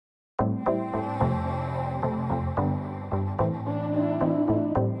Hi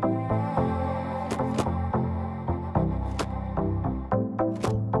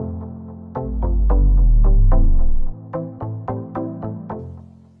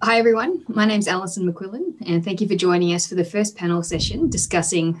everyone, my name's Alison McQuillan and thank you for joining us for the first panel session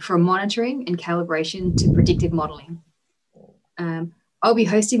discussing from monitoring and calibration to predictive modelling. I'll be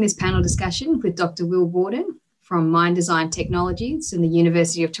hosting this panel discussion with Dr. Will Bawden from Mine Design Technologies in the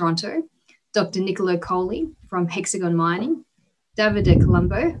University of Toronto, Dr. Niccolo Coli from Hexagon Mining, Davide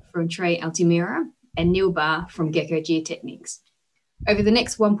Colombo from Tre-Altamira, and Neil Barr from Gecko Geotechnics. Over the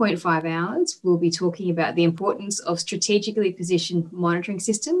next 1.5 hours, we'll be talking about the importance of strategically positioned monitoring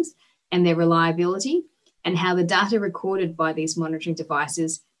systems and their reliability, and how the data recorded by these monitoring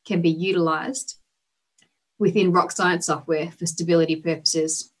devices can be utilised within Rocscience software for stability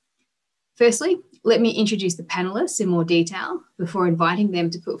purposes. Firstly, let me introduce the panellists in more detail before inviting them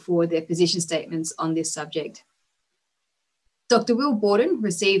to put forward their position statements on this subject. Dr. Will Bawden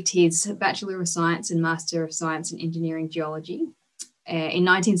received his Bachelor of Science and Master of Science in Engineering Geology in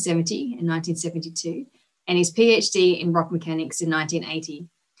 1970 and 1972, and his PhD in rock mechanics in 1980.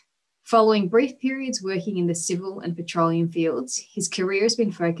 Following brief periods working in the civil and petroleum fields, his career has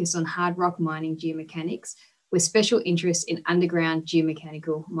been focused on hard rock mining geomechanics with special interest in underground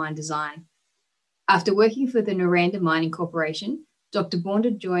geomechanical mine design. After working for the Noranda Mining Corporation, Dr.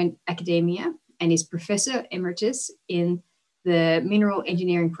 Bawden joined academia and is Professor Emeritus in the Mineral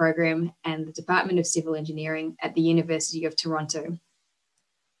Engineering Program and the Department of Civil Engineering at the University of Toronto.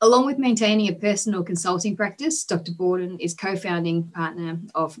 Along with maintaining a personal consulting practice, Dr. Bawden is co-founding partner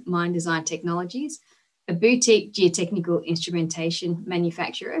of Mine Design Technologies, a boutique geotechnical instrumentation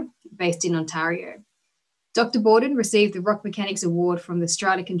manufacturer based in Ontario. Dr. Bawden received the Rock Mechanics Award from the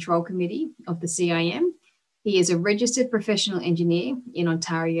Strata Control Committee of the CIM. He is a registered professional engineer in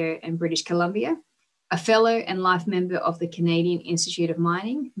Ontario and British Columbia, a fellow and life member of the Canadian Institute of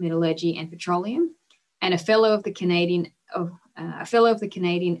Mining, Metallurgy and Petroleum, and a fellow of the Canadian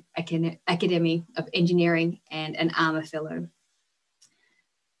Academy of Engineering and an ARMA Fellow.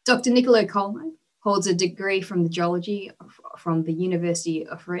 Dr. Niccolo Coli holds a degree from the geology from the University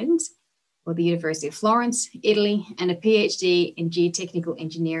of Rennes, or the University of Florence, Italy, and a PhD in geotechnical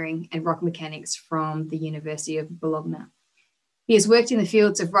engineering and rock mechanics from the University of Bologna. He has worked in the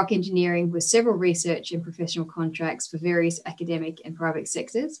fields of rock engineering with several research and professional contracts for various academic and private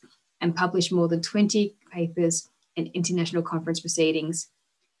sectors, and published more than 20 papers and international conference proceedings.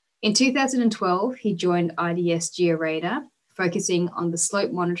 In 2012, he joined IDS GeoRadar, focusing on the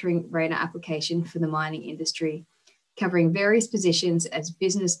slope monitoring radar application for the mining industry, covering various positions as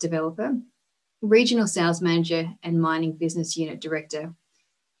business developer, regional sales manager, and mining business unit director.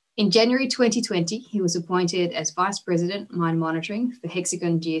 In January 2020, he was appointed as Vice President Mine Monitoring for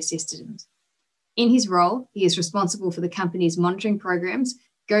Hexagon Geosystems. In his role, he is responsible for the company's monitoring programs,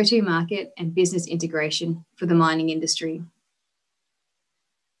 go-to-market and business integration for the mining industry.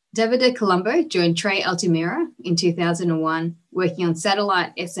 Davide Colombo joined Tre-Altamira in 2001, working on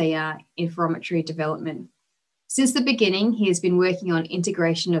satellite SAR interferometry development. Since the beginning, he has been working on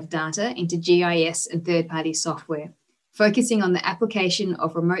integration of data into GIS and third-party software, focusing on the application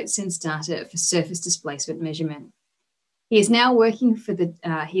of remote sense data for surface displacement measurement. He is now working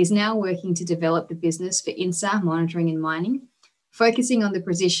to develop the business for INSAR monitoring and mining, focusing on the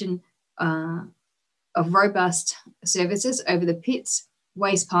position of robust services over the pits,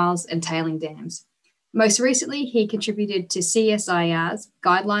 waste piles, and tailing dams. Most recently, he contributed to CSIR's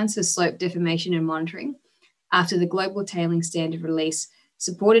Guidelines for Slope Deformation and Monitoring after the Global Tailing Standard release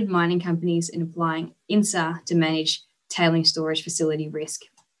supported mining companies in applying INSAR to manage tailing storage facility risk.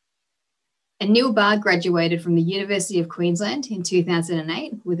 And Neil Barr graduated from the University of Queensland in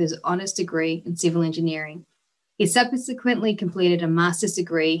 2008 with his honours degree in civil engineering. He subsequently completed a master's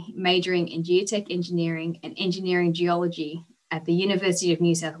degree majoring in geotech engineering and engineering geology at the University of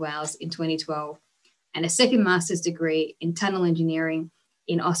New South Wales in 2012, and a second master's degree in tunnel engineering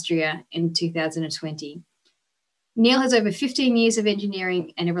in Austria in 2020. Neil has over 15 years of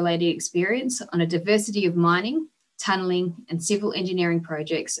engineering and related experience on a diversity of mining, tunnelling, and civil engineering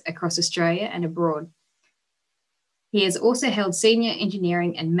projects across Australia and abroad. He has also held senior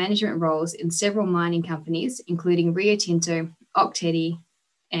engineering and management roles in several mining companies, including Rio Tinto, Octedi,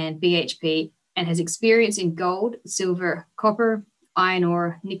 and BHP, and has experience in gold, silver, copper, iron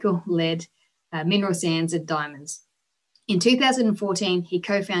ore, nickel, lead, mineral sands, and diamonds. In 2014, he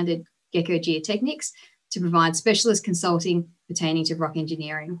co-founded Gecko Geotechnics to provide specialist consulting pertaining to rock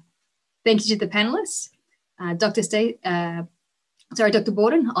engineering. Thank you to the panelists. Dr.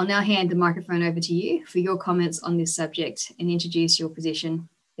 Bawden, I'll now hand the microphone over to you for your comments on this subject and introduce your position.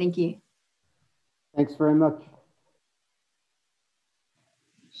 Thank you. Thanks very much.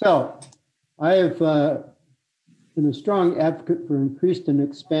 So, I have been a strong advocate for increased and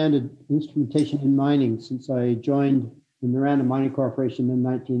expanded instrumentation in mining since I joined the Miranda Mining Corporation in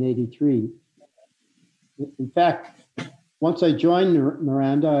 1983. In fact, once I joined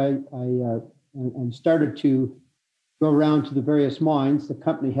Miranda, I started to go around to the various mines. The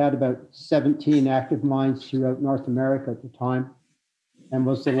company had about 17 active mines throughout North America at the time, and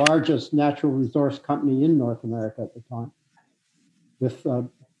was the largest natural resource company in North America at the time, with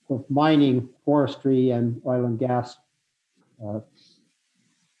mining, forestry, and oil and gas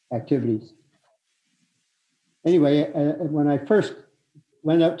activities. Anyway, when I first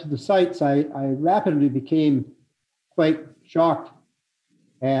went out to the sites, I rapidly became quite shocked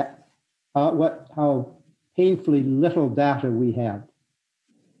at how painfully little data we had.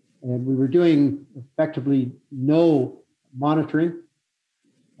 And we were doing effectively no monitoring.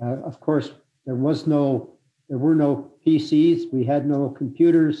 Of course, there were no PCs. We had no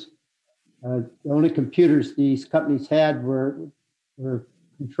computers. The only computers these companies had were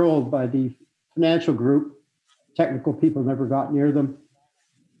controlled by the financial group. Technical people never got near them.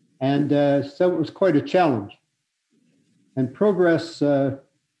 And so it was quite a challenge. And progress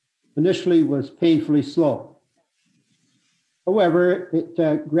initially was painfully slow. However,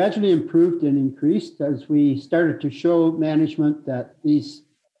 it gradually improved and increased as we started to show management that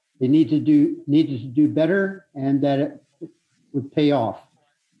they needed to do better and that it would pay off.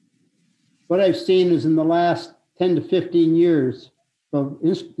 What I've seen is in the last 10 to 15 years, the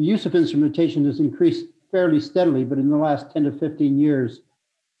use of instrumentation has increased fairly steadily, but in the last 10 to 15 years,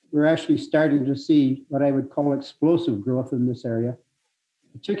 we're actually starting to see what I would call explosive growth in this area,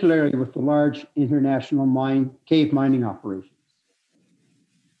 particularly with the large international cave mining operations.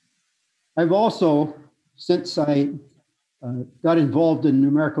 I've also, since I got involved in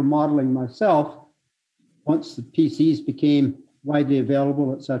numerical modeling myself, once the PCs became widely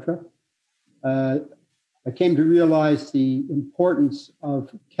available, etc., I came to realize the importance of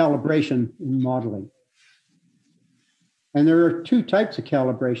calibration in modeling. And there are two types of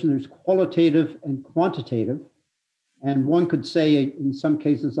calibration. There's qualitative and quantitative. And one could say, in some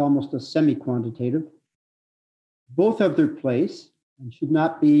cases, almost a semi-quantitative. Both have their place and should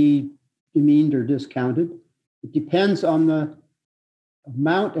not be demeaned or discounted. It depends on the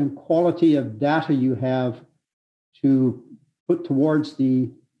amount and quality of data you have to put towards the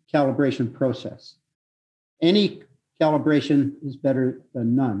calibration process. Any calibration is better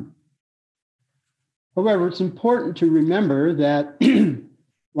than none. However, it's important to remember that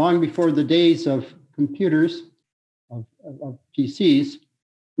long before the days of computers, of PCs,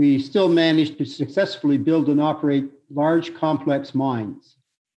 we still managed to successfully build and operate large, complex mines.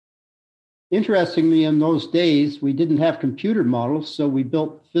 Interestingly, in those days, we didn't have computer models, so we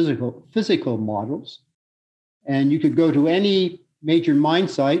built physical models. And you could go to any major mine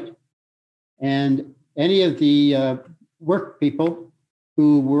site, and any of the work people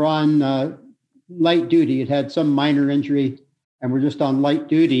who were on light duty, had some minor injury and were just on light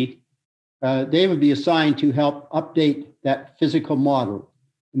duty, they would be assigned to help update that physical model.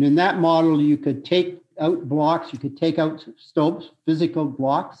 And in that model, you could take out blocks, you could take out stopes, physical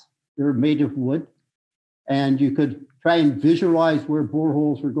blocks. They're made of wood. And you could try and visualize where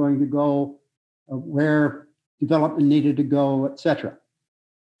boreholes were going to go, where development needed to go, etc.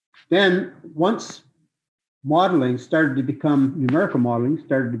 Then once numerical modeling started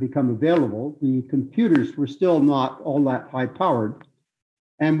to become available, the computers were still not all that high powered.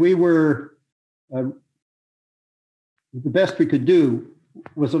 And we were, the best we could do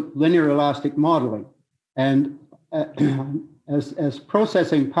was a linear elastic modeling. And as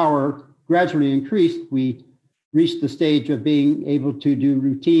processing power gradually increased, we reached the stage of being able to do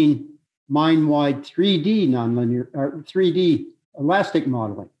routine mine-wide 3D nonlinear, or 3D elastic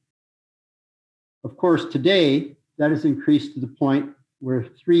modeling. Of course, today, that has increased to the point where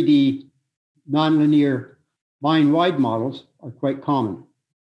 3D nonlinear mine-wide models are quite common.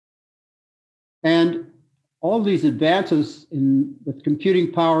 And all these advances with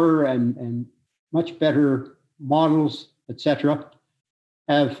computing power and much better models, etc.,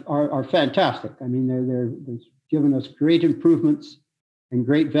 are fantastic. I mean, they've given us great improvements and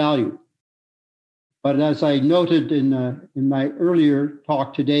great value. But as I noted in my earlier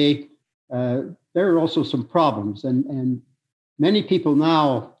talk today, there are also some problems. And many people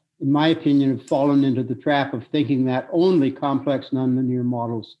now, in my opinion, have fallen into the trap of thinking that only complex nonlinear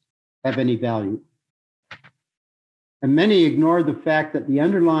models have any value. And many ignore the fact that the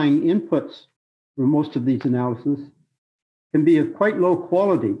underlying inputs for most of these analyses can be of quite low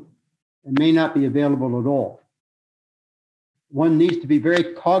quality and may not be available at all. one needs to be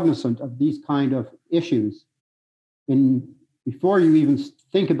very cognizant of these kind of issues before you even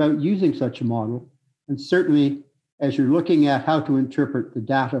think about using such a model, and certainly as you're looking at how to interpret the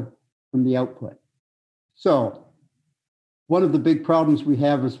data from the output. So one of the big problems we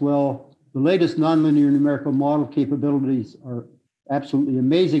have as well, the latest nonlinear numerical model capabilities are absolutely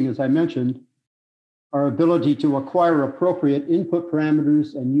amazing, as I mentioned. Our ability to acquire appropriate input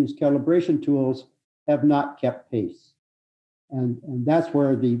parameters and use calibration tools have not kept pace. And that's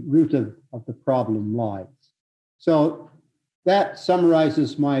where the root of the problem lies. So that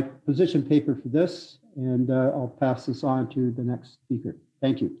summarizes my position paper for this, and I'll pass this on to the next speaker.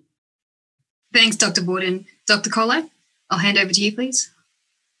 Thank you. Thanks, Dr. Bawden. Dr. Coli, I'll hand over to you, please.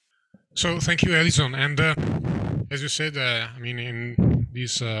 So thank you, Alison. And as you said, I mean, in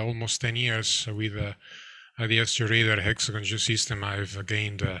these almost 10 years with the SG Radar Hexagon Geosystem, I've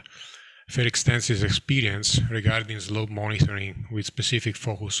gained very extensive experience regarding slope monitoring with specific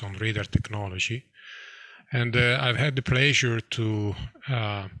focus on radar technology. And I've had the pleasure to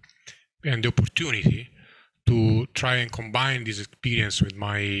and the opportunity to try and combine this experience with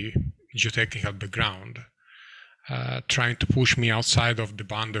my geotechnical background, trying to push me outside of the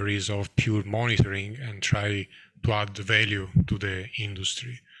boundaries of pure monitoring and try to add value to the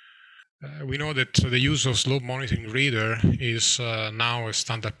industry. We know that the use of slope monitoring radar is now a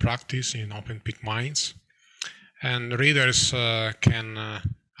standard practice in open pit mines, and radars are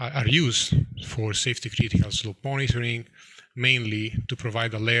used for safety critical slope monitoring, mainly to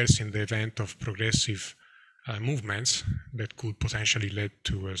provide alerts in the event of progressive movements that could potentially lead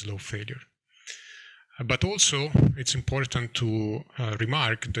to a slope failure. But also, it's important to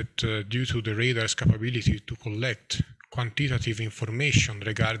remark that due to the radar's capability to collect quantitative information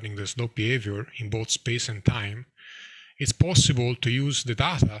regarding the slope behavior in both space and time, it's possible to use the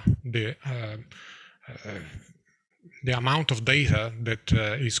data, the amount of data that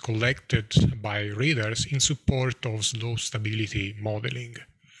is collected by radars in support of slope stability modeling.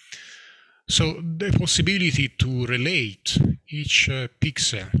 So the possibility to relate each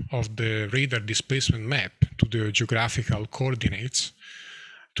pixel of the radar displacement map to the geographical coordinates,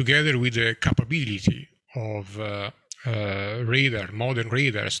 together with the capability of modern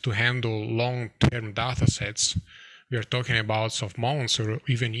radars to handle long-term data sets, we are talking about of months or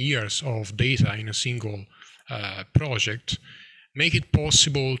even years of data in a single project, make it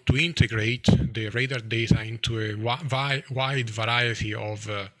possible to integrate the radar data into a wide variety of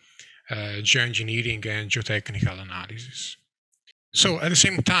geoengineering and geotechnical analysis. So at the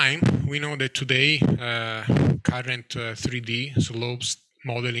same time, we know that today current 3D slopes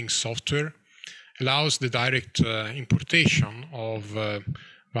modeling software allows the direct importation of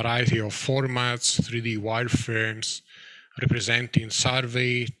variety of formats, 3D wireframes, representing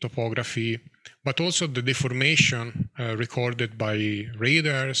survey, topography, but also the deformation recorded by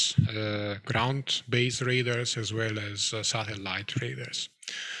radars, ground-based radars, as well as satellite radars.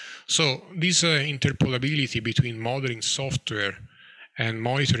 So this interpolability between modeling software and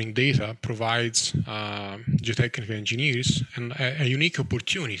monitoring data provides geotechnical engineers a unique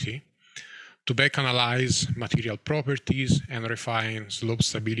opportunity to back analyze material properties and refine slope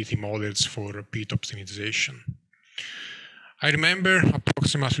stability models for pit optimization. I remember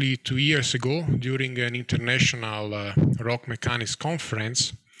approximately 2 years ago, during an international rock mechanics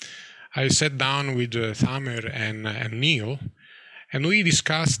conference, I sat down with Tamer and Neil, and we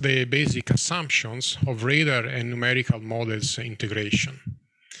discussed the basic assumptions of radar and numerical models integration.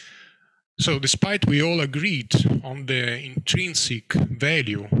 So despite we all agreed on the intrinsic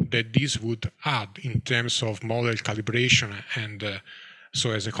value that this would add in terms of model calibration and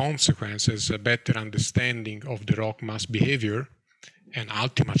so as a consequence, as a better understanding of the rock mass behavior and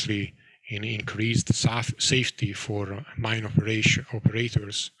ultimately in increased safety for mine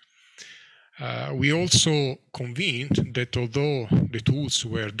operators, we also convened that although the tools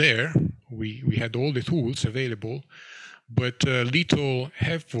were there, we had all the tools available, but little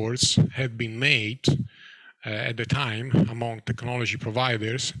efforts had been made at the time among technology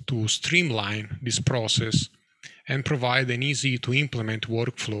providers to streamline this process and provide an easy to implement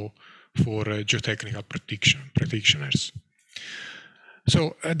workflow for geotechnical practitioners.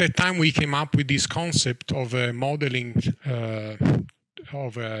 So at that time we came up with this concept of modeling,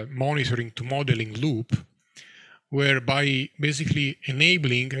 of a monitoring to modeling loop, whereby basically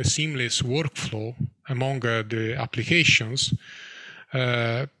enabling a seamless workflow among the applications,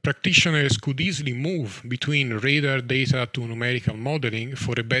 practitioners could easily move between radar data to numerical modeling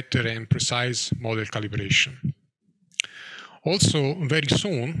for a better and precise model calibration. Also, very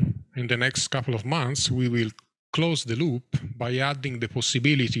soon, in the next couple of months, we will close the loop by adding the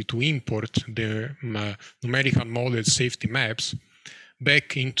possibility to import the numerical model safety maps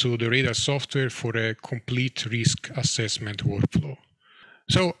back into the radar software for a complete risk assessment workflow.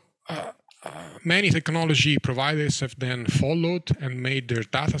 So many technology providers have then followed and made their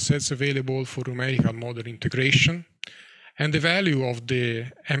datasets available for numerical model integration. And the value of the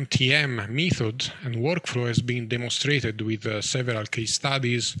MTM method and workflow has been demonstrated with several case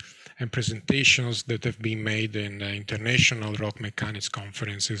studies and presentations that have been made in international rock mechanics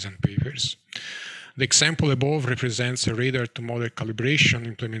conferences and papers. The example above represents a radar-to-model calibration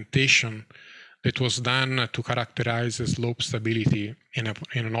implementation that was done to characterize the slope stability in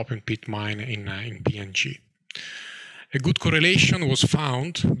an open pit mine in PNG. A good correlation was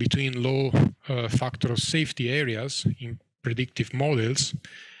found between low factor of safety areas in predictive models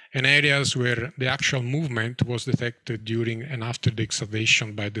and areas where the actual movement was detected during and after the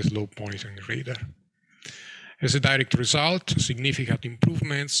excavation by the slope monitoring radar. As a direct result, significant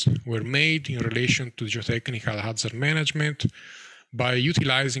improvements were made in relation to geotechnical hazard management by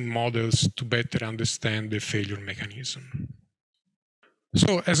utilizing models to better understand the failure mechanism.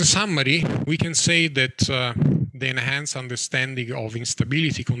 So, as a summary, we can say that the enhanced understanding of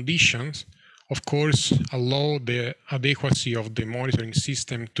instability conditions, of course, allow the adequacy of the monitoring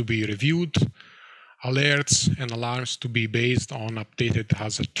system to be reviewed, alerts and alarms to be based on updated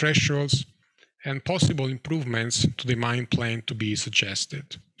hazard thresholds, and possible improvements to the mine plan to be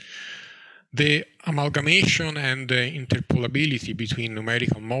suggested. The amalgamation and the interpolability between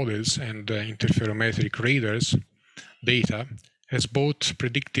numerical models and interferometric radars data has both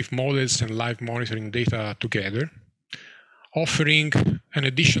predictive models and live monitoring data together, offering an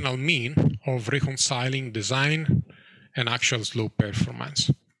additional mean of reconciling design and actual slope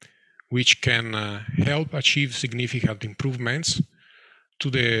performance, which can help achieve significant improvements to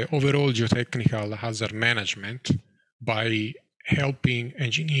the overall geotechnical hazard management by helping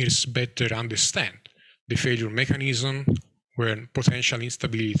engineers better understand the failure mechanism where potential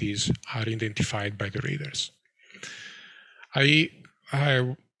instabilities are identified by the radars. I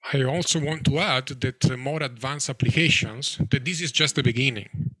also want to add that more advanced applications, that this is just the beginning,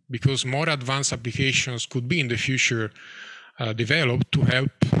 because more advanced applications could be in the future developed to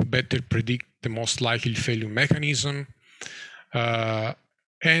help better predict the most likely failure mechanism,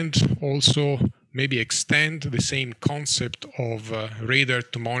 and also maybe extend the same concept of radar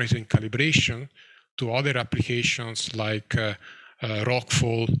to monitoring calibration to other applications like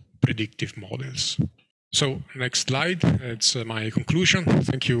rockfall predictive models. So next slide, it's my conclusion.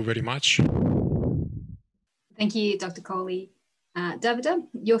 Thank you very much. Thank you, Dr. Coli. Davide,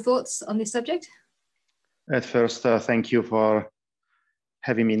 your thoughts on this subject? At first, thank you for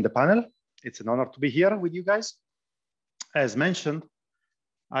having me in the panel. It's an honor to be here with you guys. As mentioned,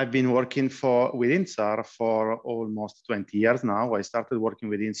 I've been working with INSAR for almost 20 years now. I started working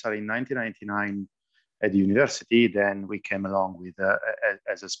with INSAR in 1999 at the university. Then we came along with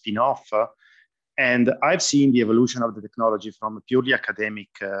as a spin-off. And I've seen the evolution of the technology from a purely academic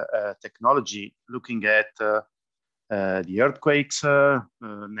technology, looking at the earthquakes,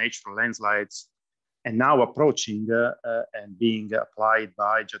 natural landslides, and now approaching and being applied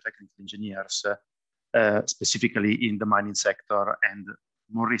by geotechnical engineers, specifically in the mining sector and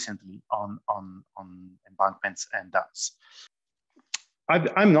more recently on embankments and dams.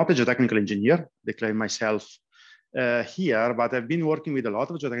 I'm not a geotechnical engineer, declare myself here, but I've been working with a lot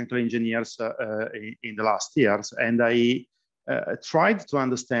of geotechnical engineers in the last years, and I tried to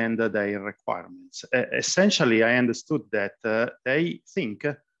understand their requirements. Essentially, I understood that they think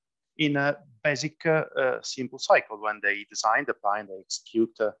in a basic, simple cycle. When they design the plan, they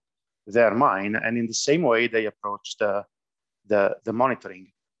execute their mine, and in the same way, they approach the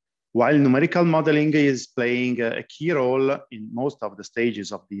monitoring. While numerical modeling is playing a key role in most of the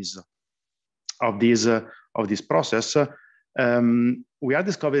stages of this process, we are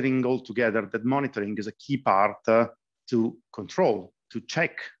discovering altogether that monitoring is a key part to control, to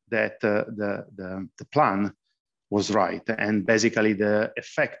check that the plan was right, and basically the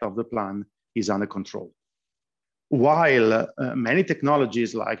effect of the plan is under control. While many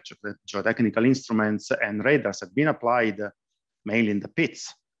technologies like geotechnical instruments and radars have been applied mainly in the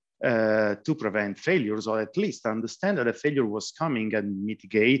pits to prevent failures, or at least understand that a failure was coming and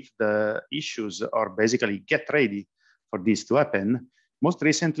mitigate the issues, or basically get ready for this to happen, most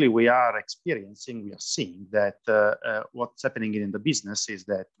recently we are seeing that what's happening in the business is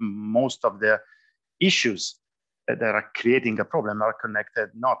that most of the issues that are creating a problem are connected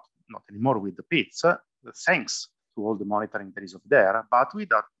not anymore with the pits, thanks to all the monitoring that is up there, but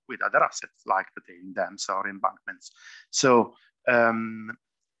with other assets like the tailing dams or embankments. So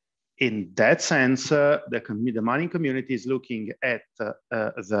in that sense, the mining community is looking at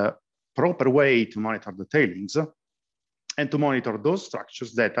the proper way to monitor the tailings and to monitor those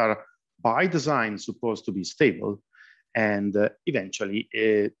structures that are by design supposed to be stable, and eventually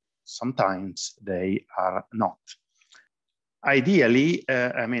sometimes they are not. Ideally,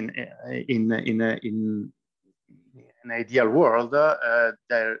 I mean, in an ideal world,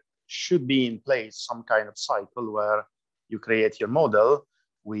 there should be in place some kind of cycle where you create your model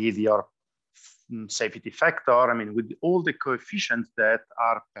with your safety factor, I mean, with all the coefficients that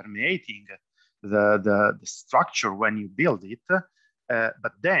are permeating the structure when you build it,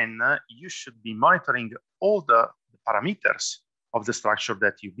 but then you should be monitoring all the parameters of the structure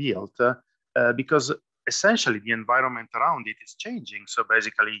that you built, because essentially the environment around it is changing. So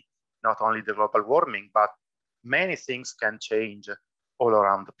basically, not only the global warming, but many things can change all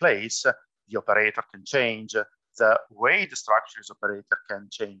around the place. The operator can change, the way the structure is operated can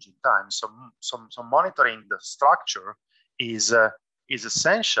change in time. So monitoring the structure is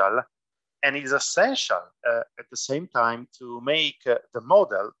essential, and is essential at the same time to make the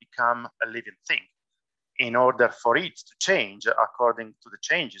model become a living thing in order for it to change according to the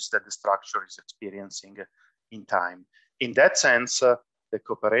changes that the structure is experiencing in time. In that sense, the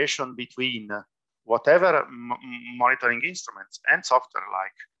cooperation between whatever monitoring instruments and software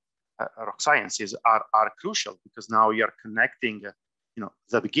like Rocscience are crucial, because now you're connecting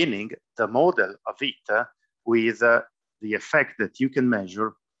the beginning, the model of it, with the effect that you can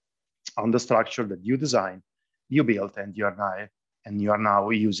measure on the structure that you design, you built, and you are now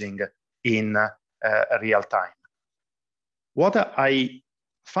using in real time. What I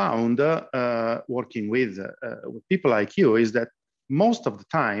found working with people like you is that most of the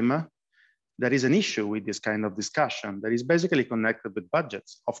time there is an issue with this kind of discussion that is basically connected with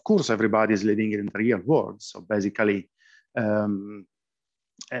budgets. Of course, everybody is living in the real world, so basically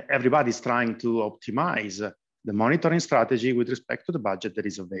everybody's trying to optimize the monitoring strategy with respect to the budget that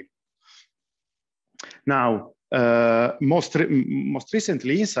is available. Now, most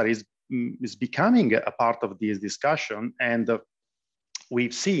recently, INSAR is becoming a part of this discussion, and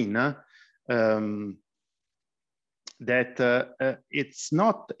we've seen that it's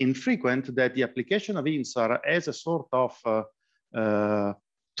not infrequent that the application of INSAR as a sort of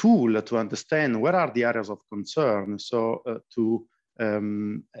tool to understand where are the areas of concern. So to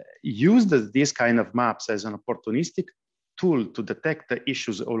use these kind of maps as an opportunistic tool to detect the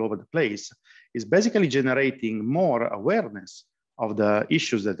issues all over the place is basically generating more awareness of the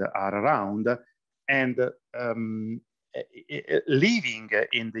issues that are around, and leaving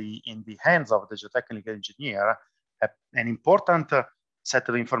in the hands of the geotechnical engineer an important set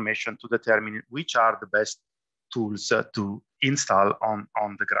of information to determine which are the best tools to install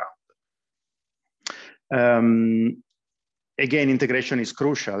on the ground. Again, integration is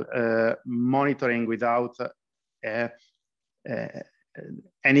crucial. Monitoring without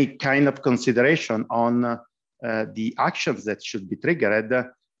any kind of consideration on the actions that should be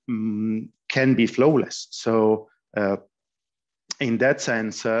triggered can be flawless. So in that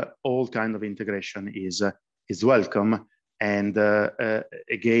sense, all kind of integration is welcome. And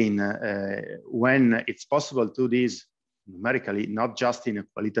again, when it's possible to do this numerically, not just in a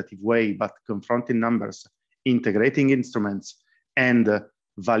qualitative way, but confronting numbers, integrating instruments, and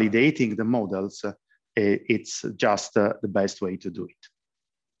validating the models, it's just the best way to do it.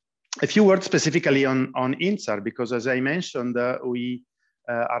 A few words specifically on INSAR, because as I mentioned, we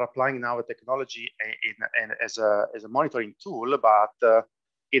are applying now a technology as a monitoring tool, but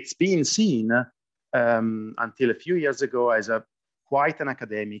it's been seen until a few years ago as quite an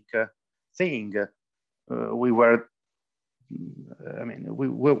academic thing. We were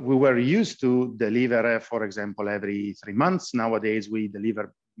used to deliver, for example, every 3 months. Nowadays, we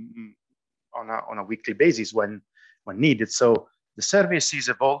deliver on a weekly basis when needed. So the service is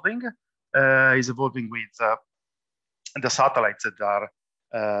evolving with the satellites that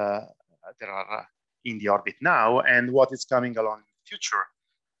are in the orbit now, and what is coming along in the future.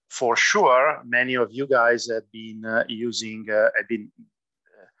 For sure, many of you guys have been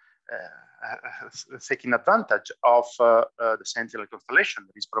taking advantage of the Sentinel constellation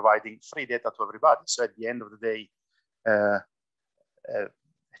that is providing free data to everybody. So at the end of the day, a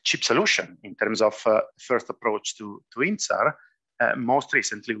cheap solution in terms of first approach to INSAR. Most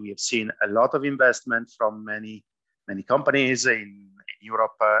recently, we have seen a lot of investment from many companies in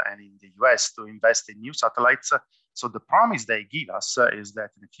Europe and in the US to invest in new satellites. So the promise they give us is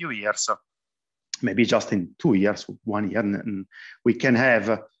that in a few years, maybe just in 2 years, 1 year, we can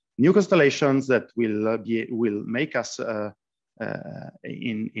have new constellations that will make us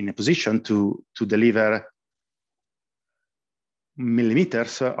in a position to deliver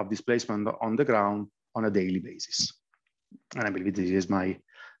millimeters of displacement on the ground on a daily basis. And I believe this is my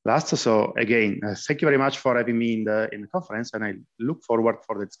last. So again, thank you very much for having me in the conference, and I look forward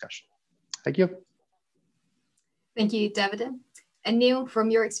for the discussion. Thank you. Thank you, Davide. And Neil,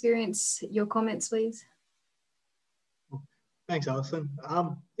 from your experience, your comments, please. Thanks, Alison.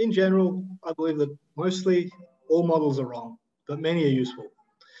 In general, I believe that mostly all models are wrong, but many are useful.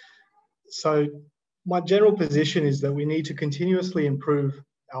 So my general position is that we need to continuously improve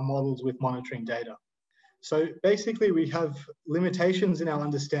our models with monitoring data. So basically, we have limitations in our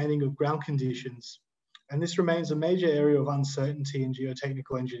understanding of ground conditions, and this remains a major area of uncertainty in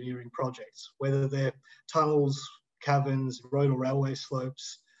geotechnical engineering projects, whether they're tunnels, caverns, road or railway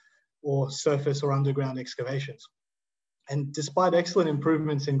slopes, or surface or underground excavations. And despite excellent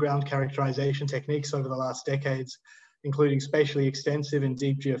improvements in ground characterization techniques over the last decades, including spatially extensive and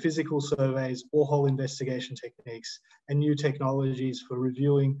deep geophysical surveys, borehole investigation techniques, and new technologies for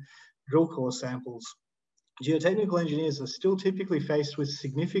reviewing drill core samples, geotechnical engineers are still typically faced with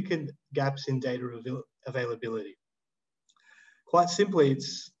significant gaps in data availability. Quite simply,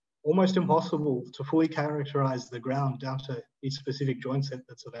 it's almost impossible to fully characterize the ground down to each specific joint set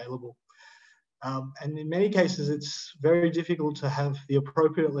that's available. And in many cases, it's very difficult to have the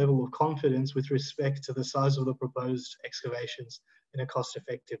appropriate level of confidence with respect to the size of the proposed excavations in a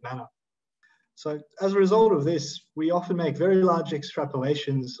cost-effective manner. So as a result of this, we often make very large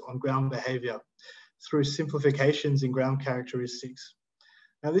extrapolations on ground behavior through simplifications in ground characteristics.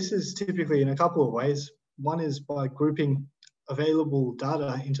 Now, this is typically in a couple of ways. One is by grouping available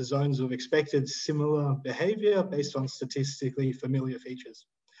data into zones of expected similar behavior based on statistically familiar features.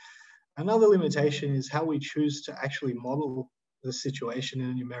 Another limitation is how we choose to actually model the situation in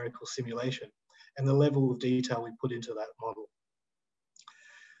a numerical simulation and the level of detail we put into that model.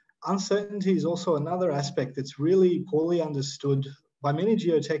 Uncertainty is also another aspect that's really poorly understood by many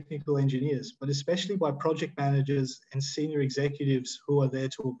geotechnical engineers, but especially by project managers and senior executives who are there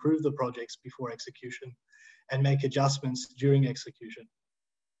to approve the projects before execution and make adjustments during execution.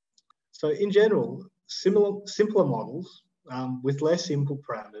 So in general, simpler models with less input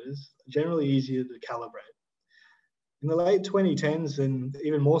parameters are generally easier to calibrate. In the late 2010s and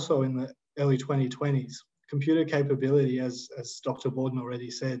even more so in the early 2020s, computer capability, as Dr. Bawden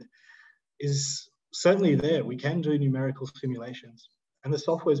already said, is certainly there. We can do numerical simulations, and the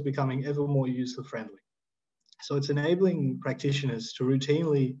software is becoming ever more user-friendly. So it's enabling practitioners to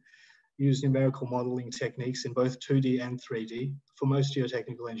routinely use numerical modeling techniques in both 2D and 3D for most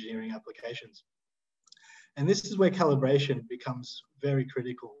geotechnical engineering applications. And this is where calibration becomes very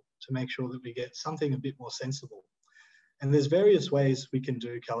critical to make sure that we get something a bit more sensible. And there's various ways we can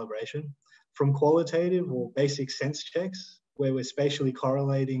do calibration, from qualitative or basic sense checks, where we're spatially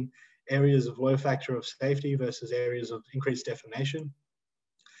correlating areas of low factor of safety versus areas of increased deformation,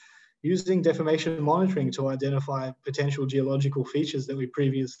 using deformation monitoring to identify potential geological features that we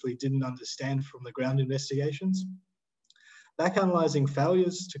previously didn't understand from the ground investigations, back analyzing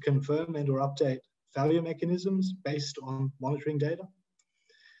failures to confirm and or update failure mechanisms based on monitoring data,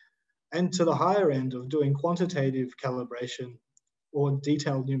 and to the higher end of doing quantitative calibration or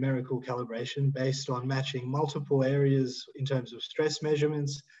detailed numerical calibration based on matching multiple areas in terms of stress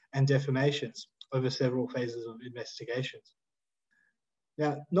measurements and deformations over several phases of investigations.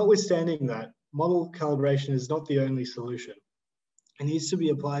 Now, notwithstanding that, model calibration is not the only solution. It needs to be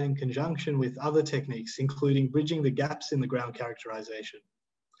applied in conjunction with other techniques, including bridging the gaps in the ground characterization.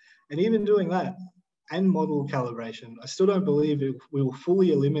 And even doing that and model calibration, I still don't believe it will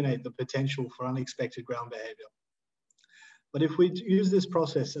fully eliminate the potential for unexpected ground behavior. But if we use this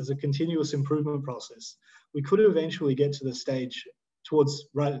process as a continuous improvement process, we could eventually get to the stage towards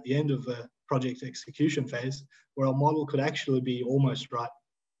right at the end of the project execution phase where our model could actually be almost right.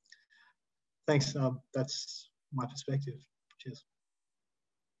 Thanks, that's my perspective. Cheers.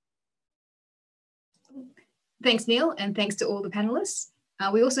 Thanks, Neil, and thanks to all the panelists.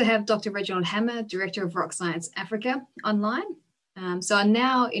 We also have Dr. Reginald Hammer, Director of Rocscience Africa, online. So I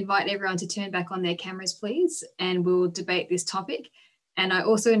now invite everyone to turn back on their cameras, please, and we'll debate this topic. And I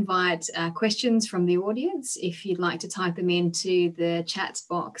also invite questions from the audience. If you'd like to type them into the chat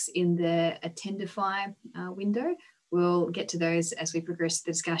box in the Attendify window, we'll get to those as we progress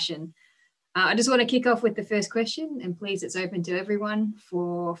the discussion. I just want to kick off with the first question, and please, it's open to everyone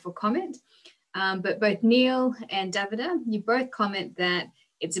for comment. But both Neil and Davide, you both comment that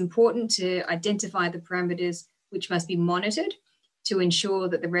it's important to identify the parameters which must be monitored to ensure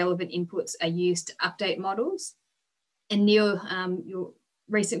that the relevant inputs are used to update models. And Neil, your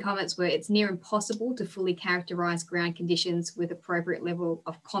recent comments were it's near impossible to fully characterize ground conditions with appropriate level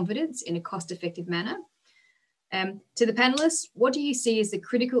of confidence in a cost-effective manner. To the panelists, what do you see as the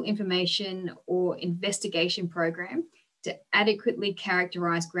critical information or investigation program to adequately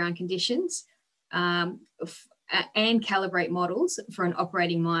characterize ground conditions and calibrate models for an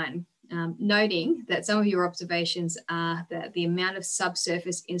operating mine? Noting that some of your observations are that the amount of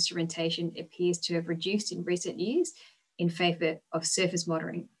subsurface instrumentation appears to have reduced in recent years in favor of surface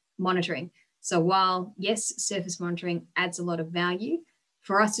monitoring. So while, yes, surface monitoring adds a lot of value,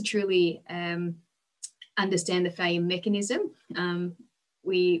 for us to truly understand the failure mechanism,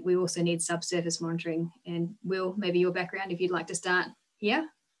 we also need subsurface monitoring. And Will, maybe your background, if you'd like to start here.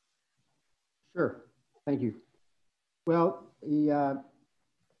 Sure, thank you. Well,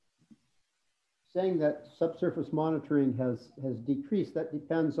 saying that subsurface monitoring has decreased, that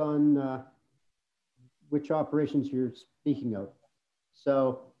depends on which operations you're speaking of.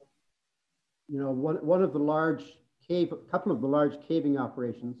 So, you know, one of the large couple of the large caving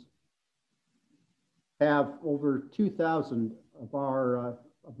operations have over 2,000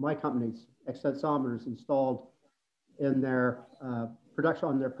 of my company's extensometers installed in their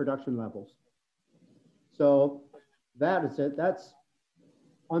production levels. So that is it. That's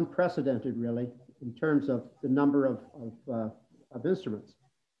unprecedented, really, in terms of the number of instruments.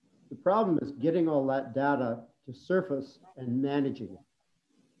 The problem is getting all that data to surface and managing it.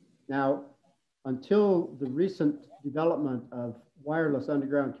 Now, until the recent development of wireless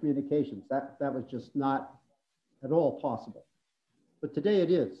underground communications, that was just not at all possible. But today it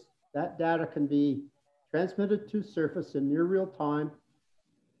is. That data can be transmitted to surface in near real time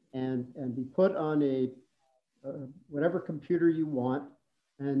and be put on a whatever computer you want,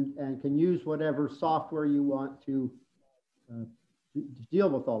 and can use whatever software you want to deal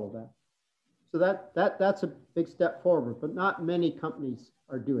with all of that. So that's a big step forward, but not many companies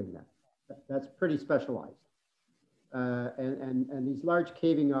are doing that. That's pretty specialized. And these large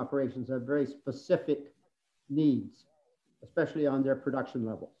caving operations have very specific needs, especially on their production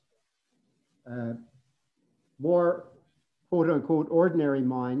levels. More quote unquote ordinary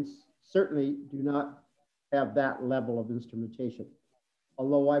mines certainly do not have that level of instrumentation.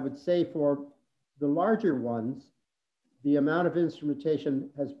 Although I would say for the larger ones, the amount of instrumentation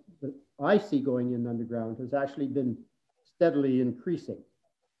that I see going in underground has actually been steadily increasing.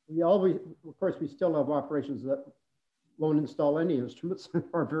 Of course, we still have operations that won't install any instruments,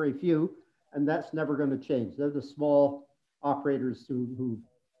 or very few, and that's never going to change. They're the small operators who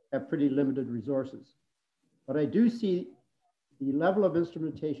have pretty limited resources. But I do see the level of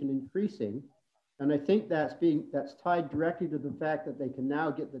instrumentation increasing, and I think that's tied directly to the fact that they can now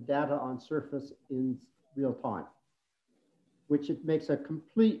get the data on surface in real time, which it makes a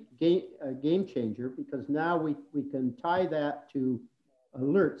complete game changer, because now we can tie that to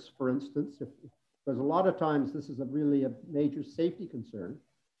alerts, for instance, because a lot of times this is really a major safety concern.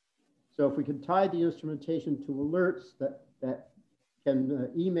 So if we can tie the instrumentation to alerts that can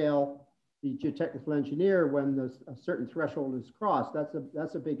email the geotechnical engineer when a certain threshold is crossed,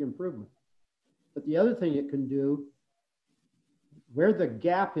 that's a big improvement. But the other thing it can do, where the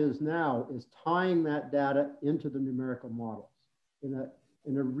gap is now, is tying that data into the numerical models in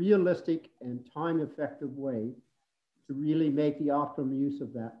a realistic and time-effective way to really make the optimum use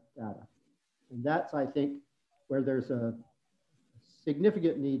of that data. And that's, I think, where there's a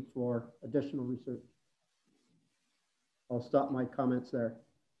significant need for additional research. I'll stop my comments there.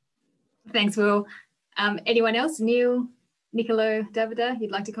 Thanks, Will. Anyone else? Neil, Niccolo, Davide,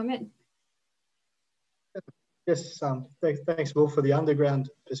 you'd like to comment? Yes, thanks, Will, for the underground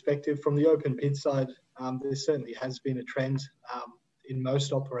perspective. From the open pit side, there certainly has been a trend in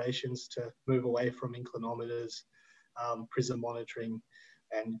most operations to move away from inclinometers, prism monitoring,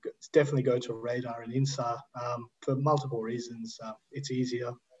 and definitely go to radar and INSAR for multiple reasons. It's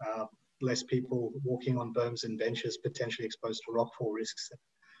easier, less people walking on berms and benches potentially exposed to rockfall risks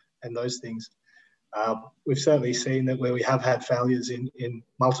and those things. We've certainly seen that where we have had failures in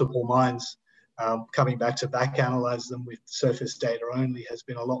multiple mines, coming back to analyze them with surface data only has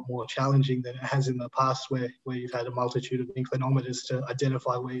been a lot more challenging than it has in the past, where you've had a multitude of inclinometers to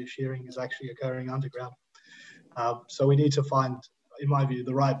identify where your shearing is actually occurring underground. So we need to find, in my view,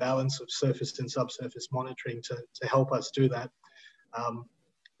 the right balance of surface and subsurface monitoring to help us do that.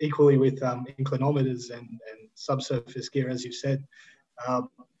 Equally with inclinometers and subsurface gear, as you said,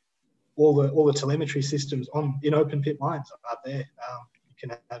 all the telemetry systems in open pit mines are there. You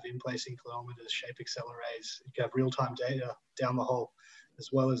can have in-place inclinometers, shape accelerators, you can have real-time data down the hole as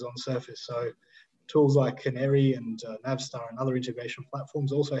well as on surface. So tools like Canary and Navstar and other integration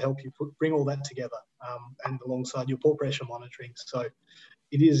platforms also help you bring all that together and alongside your pore pressure monitoring. So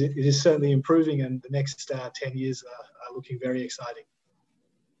it is certainly improving, and the next 10 years are looking very exciting.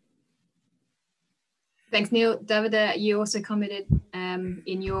 Thanks, Neil. Davide, you also commented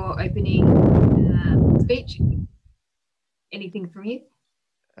in your opening speech. Anything from you?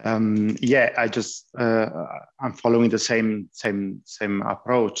 Yeah, I'm following the same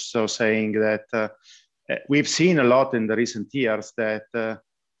approach. So saying that we've seen a lot in the recent years that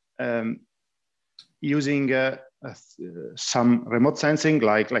using some remote sensing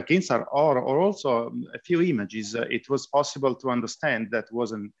like INSAR or also a few images, it was possible to understand that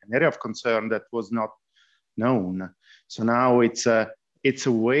was an area of concern that was not known. So now it's a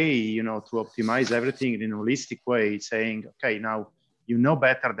way, you know, to optimize everything in a holistic way, saying, okay, now you know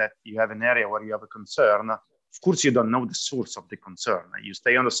better that you have an area where you have a concern. Of course, you don't know the source of the concern. You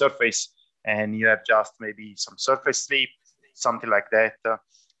stay on the surface and you have just maybe some surface slip, something like that.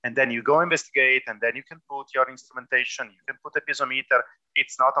 And then you go investigate, and then you can put your instrumentation, you can put a piezometer.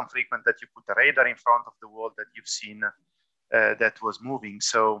 It's not infrequent that you put a radar in front of the wall that you've seen that was moving.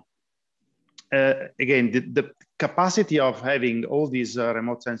 So again, the capacity of having all these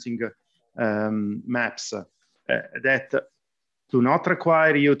remote sensing maps that do not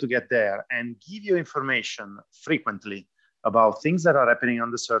require you to get there and give you information frequently about things that are happening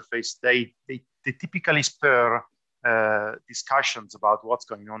on the surface, they typically spur discussions about what's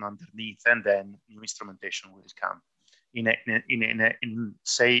going on underneath, and then new instrumentation will come in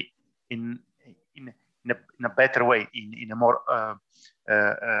a better way, in a more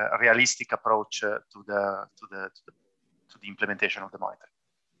realistic approach to the implementation of the monitor.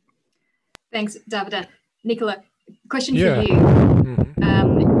 Thanks, Davide. Niccolo, question for you.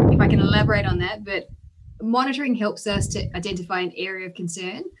 If I can elaborate on that, but monitoring helps us to identify an area of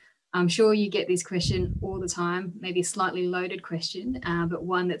concern. I'm sure you get this question all the time, maybe a slightly loaded question, but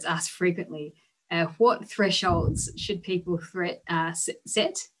one that's asked frequently. What thresholds should people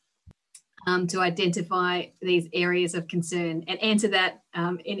set to identify these areas of concern? And answer that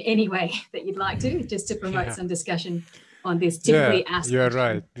in any way that you'd like to, just to promote some discussion on this typically asked you're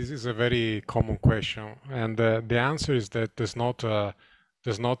question. right. This is a very common question. And the answer is that there's not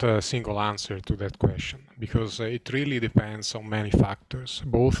a single answer to that question, because it really depends on many factors,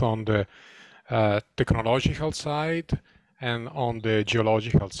 both on the technological side and on the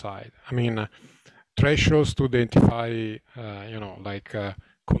geological side. I mean, thresholds to identify,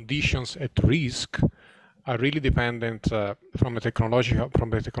 conditions at risk are really dependent from the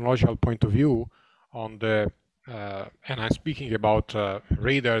technological point of view on the, and I'm speaking about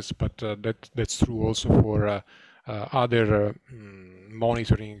radars, but that's true also for other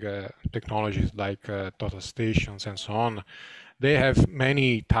monitoring technologies like total stations and so on. They have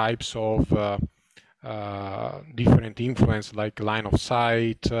many types of different influence, like line of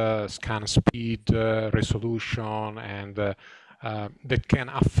sight, scan speed, resolution, and that can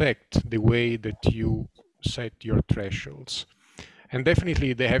affect the way that you set your thresholds. And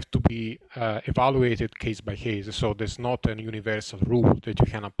definitely they have to be evaluated case by case. So there's not a universal rule that you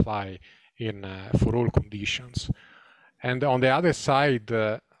can apply in for all conditions. And on the other side,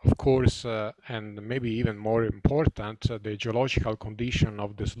 of course, and maybe even more important, the geological condition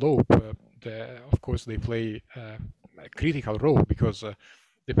of the slope, of course, they play a critical role, because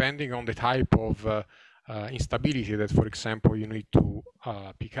depending on the type of instability that, for example, you need to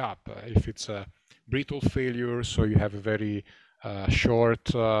pick up, if it's a brittle failure, so you have a very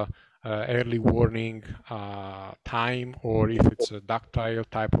short early warning time, or if it's a ductile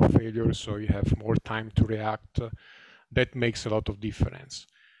type of failure, so you have more time to react, that makes a lot of difference.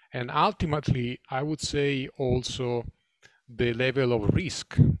 And ultimately, I would say also the level of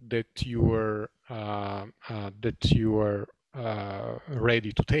risk that you are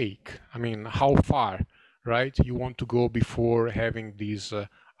ready to take. I mean, how far, right, you want to go before having this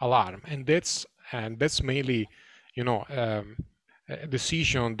alarm, and that's mainly, a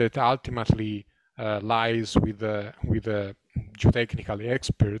decision that ultimately lies with the geotechnical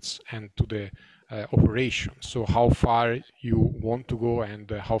experts and to the operation. So how far you want to go and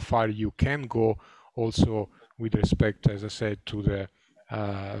how far you can go, also with respect, as I said, to the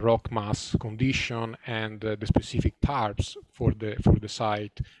rock mass condition and the specific tarps for the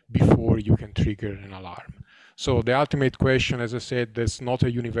site before you can trigger an alarm. So the ultimate question, as I said, there's not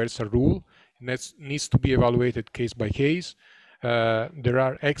a universal rule, and that needs to be evaluated case by case. There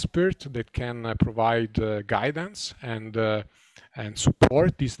are experts that can provide guidance and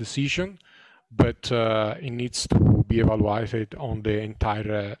support this decision, but it needs to be evaluated on the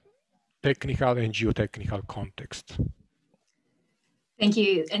entire technical and geotechnical context. Thank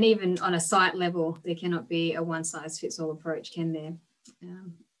you. And even on a site level, there cannot be a one-size-fits-all approach, can there?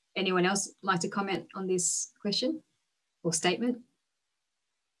 Anyone else like to comment on this question or statement?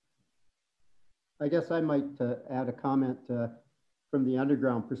 I guess I might add a comment from the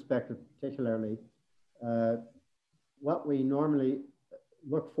underground perspective, particularly. what we normally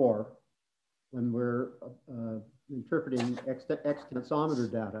look for when we're interpreting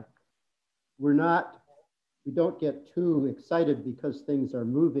extensometer data, we don't get too excited because things are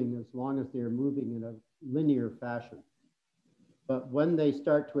moving as long as they're moving in a linear fashion. But when they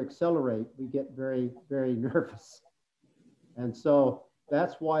start to accelerate, we get very, very nervous. And so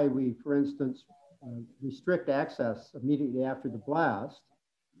that's why we, for instance, restrict access immediately after the blast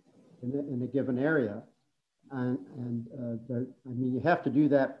in a given area. I mean, you have to do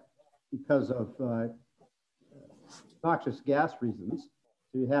that because of noxious gas reasons.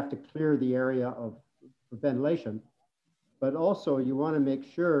 So you have to clear the area for ventilation, but also you want to make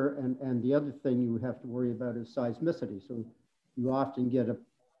sure, and the other thing you have to worry about is seismicity. So you often get a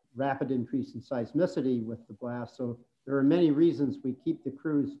rapid increase in seismicity with the blast. So there are many reasons we keep the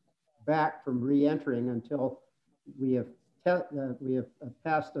crews back from re-entering until we have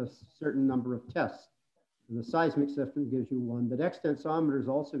passed a certain number of tests. And the seismic system gives you one, but extensometers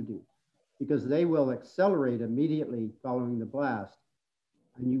also do, because they will accelerate immediately following the blast.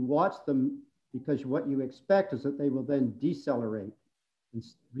 And you watch them because what you expect is that they will then decelerate and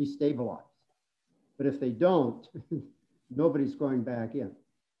restabilize. But if they don't, nobody's going back in.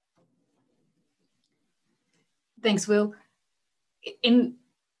 Thanks, Will. In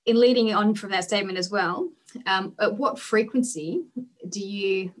leading on from that statement as well, at what frequency do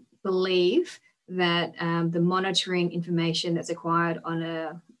you believe that the monitoring information that's acquired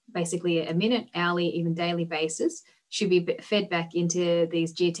on basically a minute, hourly, even daily basis should be fed back into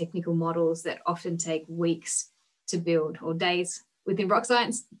these geotechnical models that often take weeks to build, or days within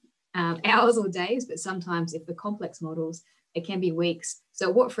Rocscience, hours or days, but sometimes if the complex models, it can be weeks. So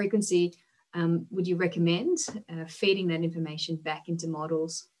at what frequency would you recommend feeding that information back into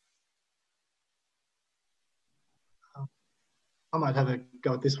models? I might have a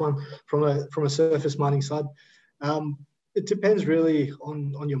go at this one from a surface mining side. It depends really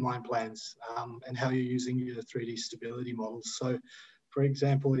on your mine plans and how you're using your 3D stability models. So, for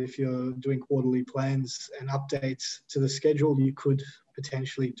example, if you're doing quarterly plans and updates to the schedule, you could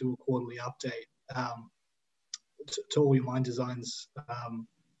potentially do a quarterly update to all your mine designs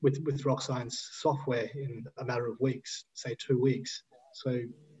with Rocscience software in a matter of weeks, say 2 weeks. So,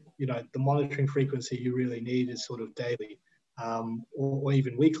 you know, the monitoring frequency you really need is sort of daily or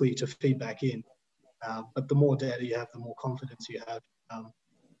even weekly to feed back in. But the more data you have, the more confidence you have.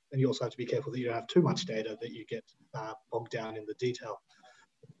 And you also have to be careful that you don't have too much data that you get bogged down in the detail.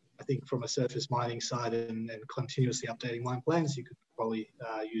 I think from a surface mining side and continuously updating mine plans, you could probably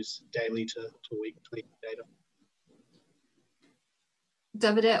use daily to weekly data.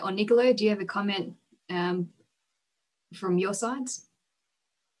 Davide or Niccolo, do you have a comment from your sides?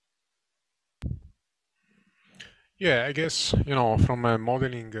 Yeah, I guess, you know, from a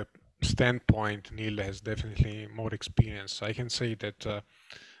modeling standpoint, Neil has definitely more experience. I can say that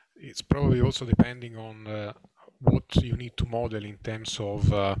it's probably also depending on what you need to model in terms of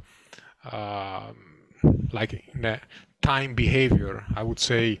like in a time behavior. I would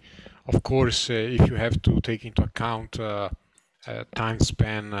say, of course, if you have to take into account time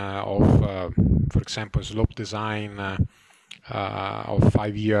span of, for example, slope design of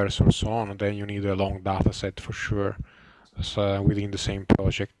 5 years or so on, then you need a long data set for sure. So within the same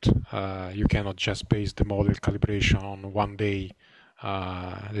project, you cannot just base the model calibration on 1 day,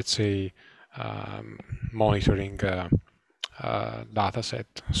 let's say, monitoring data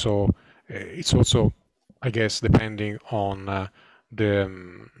set. So it's also, I guess, depending on the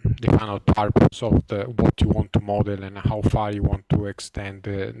final purpose of what you want to model and how far you want to extend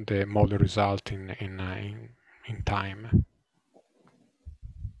the model result in time.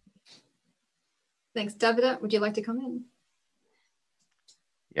 Thanks. Davide, would you like to comment?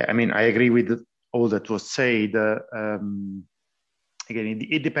 Yeah, I mean, I agree with all that was said. Again,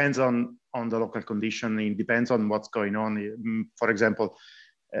 it depends on the local condition. It depends on what's going on. For example,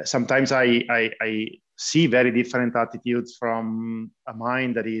 sometimes I see very different attitudes from a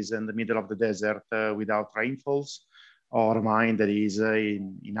mine that is in the middle of the desert without rainfalls, or a mine that is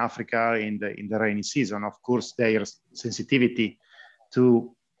in Africa in the rainy season. Of course, their sensitivity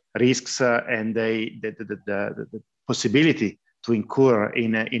to risks and the possibility to incur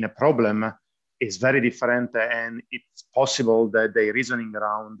in a problem is very different, and it's possible that the reasoning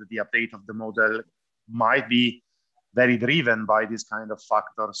around the update of the model might be very driven by these kind of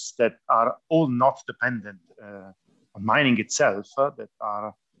factors that are all not dependent on mining itself, that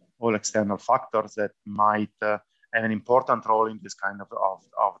are all external factors that might have an important role in this kind of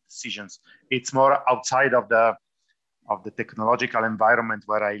decisions. It's more outside of the technological environment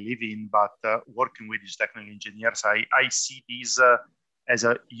where I live in, but working with these technical engineers, I see these has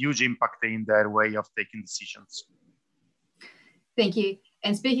a huge impact in their way of taking decisions. Thank you.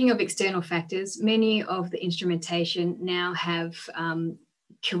 And speaking of external factors, many of the instrumentation now have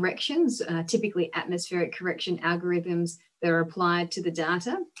corrections, typically atmospheric correction algorithms that are applied to the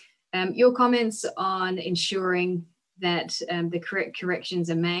data. Your comments on ensuring that the correct corrections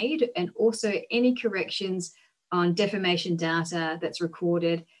are made, and also any corrections on deformation data that's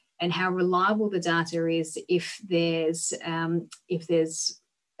recorded, and how reliable the data is if there's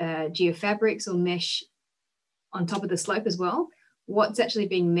geofabrics or mesh on top of the slope as well. What's actually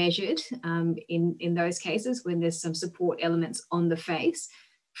being measured in those cases when there's some support elements on the face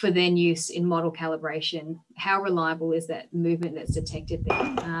for then use in model calibration? How reliable is that movement that's detected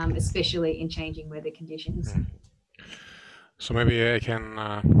there, especially in changing weather conditions? So maybe I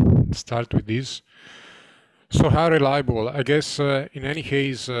can start with this. So how reliable? I guess in any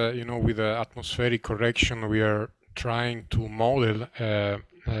case, you know, with the atmospheric correction, we are trying to model a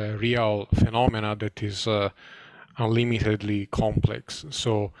real phenomena that is unlimitedly complex.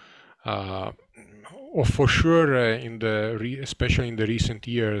 So for sure, especially in the recent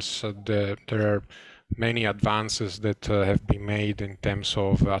years, there are many advances that have been made in terms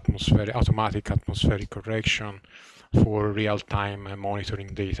of automatic atmospheric correction for real-time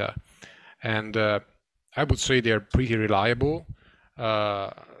monitoring data. And I would say they are pretty reliable.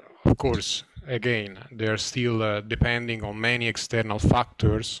 Of course, again, they are still depending on many external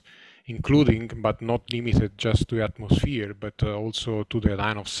factors, including but not limited just to atmosphere, but also to the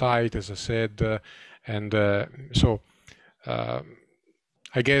line of sight, as I said. So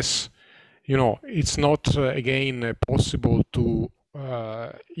I guess, you know, it's not, again, possible to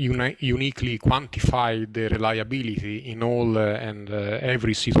uniquely quantify the reliability in all and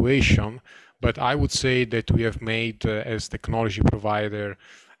every situation, but I would say that we have made, as technology provider,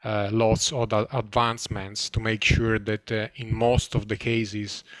 lots of advancements to make sure that in most of the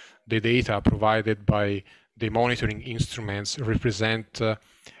cases, the data provided by the monitoring instruments represent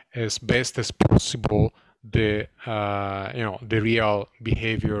as best as possible the the real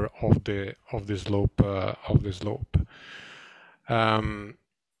behavior of the slope.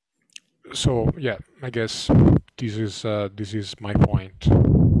 So yeah, I guess this is my point.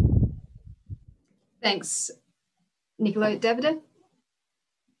 Thanks, Niccolo. Davide?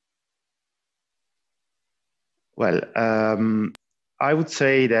 Well, I would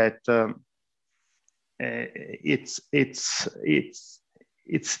say that it's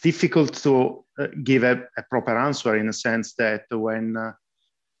difficult to give a proper answer, in a sense that when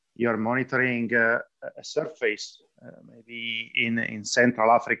you're monitoring a surface, maybe in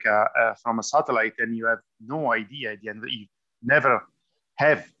Central Africa from a satellite, and you have no idea at the end, you never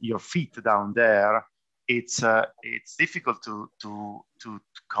have your feet down there, it's difficult to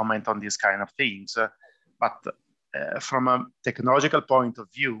comment on these kind of things. But from a technological point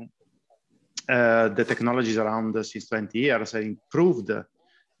of view, the technologies around since 20 years have improved the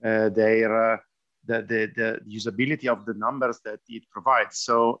usability of the numbers that it provides.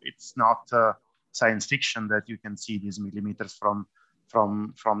 So it's not science fiction that you can see these millimeters from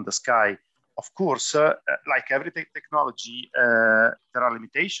the sky. Of course, like every technology, there are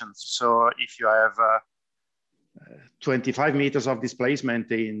limitations. So if you have 25 meters of displacement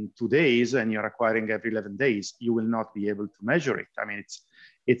in 2 days and you're acquiring every 11 days, you will not be able to measure it. I mean,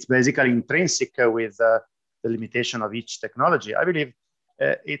 it's basically intrinsic with the limitation of each technology. I believe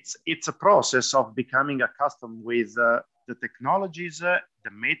it's a process of becoming accustomed with the technologies,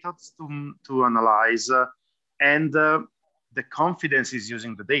 the methods to analyze, and the confidence is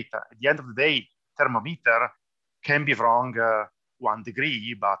using the data. At the end of the day, thermometer can be wrong 1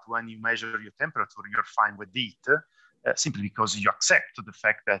 degree, but when you measure your temperature, you're fine with it, simply because you accept the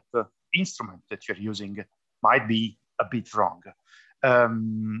fact that the instrument that you're using might be a bit wrong.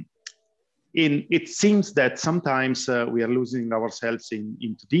 It seems that sometimes we are losing ourselves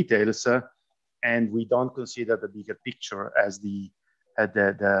into details, and we don't consider the bigger picture as the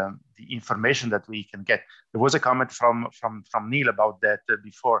information that we can get. There was a comment from Neil about that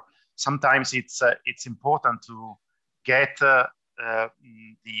before. Sometimes it's important to get the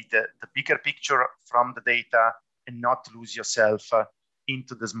bigger picture from the data and not lose yourself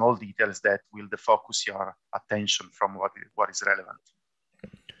into the small details that will defocus your attention from what is relevant.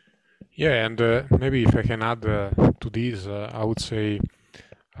 Yeah, and maybe if I can add to this, I would say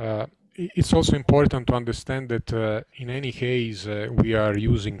it's also important to understand that in any case, we are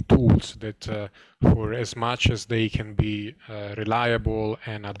using tools that for as much as they can be reliable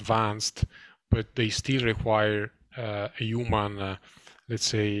and advanced, but they still require a human, let's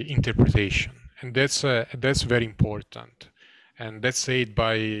say, interpretation. And that's very important. And that's said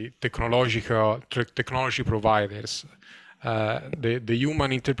by technology providers. the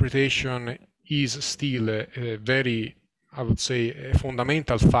human interpretation is still a very, I would say, a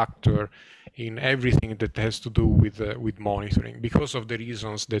fundamental factor in everything that has to do with monitoring, because of the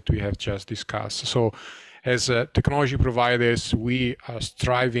reasons that we have just discussed. So as technology providers, we are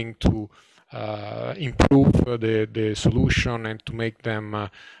striving to improve the solution and to make them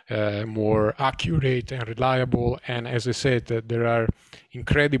more accurate and reliable. And as I said, there are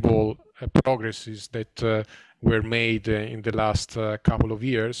incredible progresses that were made in the last couple of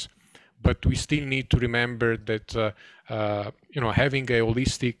years. But we still need to remember that having a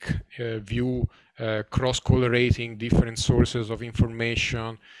holistic view, cross-correlating different sources of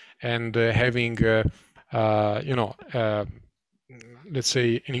information, and having let's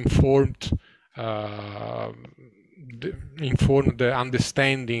say an informed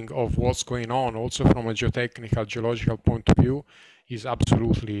understanding of what's going on, also from a geotechnical, geological point of view, is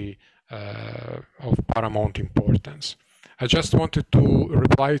absolutely of paramount importance. I just wanted to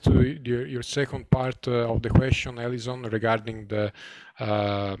reply to your second part of the question, Alison, regarding the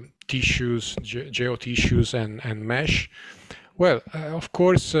tissues, geotissues and mesh. Well, of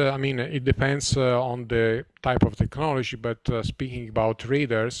course, I mean, it depends on the type of technology, but speaking about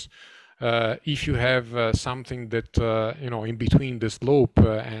radars, if you have something that, in between the slope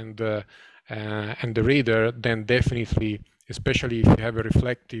and the radar, then definitely, especially if you have a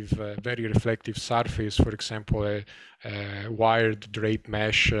reflective, very reflective surface, for example, a wired drape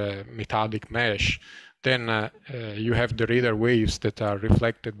mesh, metallic mesh, then you have the radar waves that are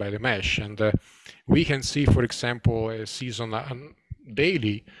reflected by the mesh. And we can see, for example, a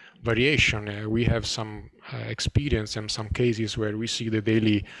daily variation. We have some experience in some cases where we see the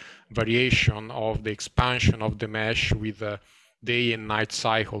daily variation of the expansion of the mesh with a day and night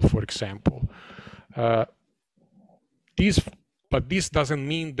cycle, for example. But this doesn't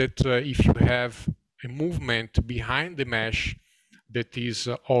mean that if you have a movement behind the mesh that is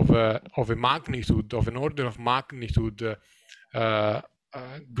of a magnitude, of an order of magnitude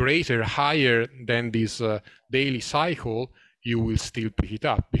greater, higher than this daily cycle, you will still pick it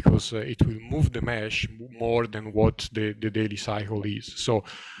up, because it will move the mesh more than what the daily cycle is. So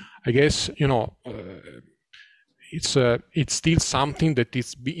I guess, it's still something that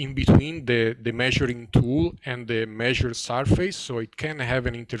is in between the measuring tool and the measured surface, so it can have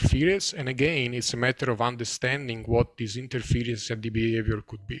an interference. And again, it's a matter of understanding what this interference and the behavior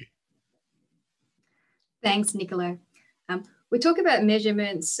could be. Thanks, Niccolo. We talk about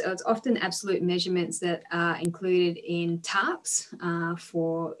measurements. It's often absolute measurements that are included in TARPs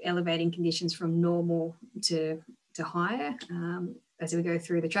for elevating conditions from normal to higher as we go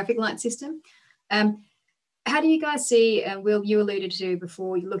through the traffic light system. How do you guys see, Will, you alluded to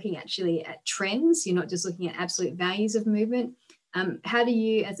before, you're looking actually at trends, you're not just looking at absolute values of movement. How do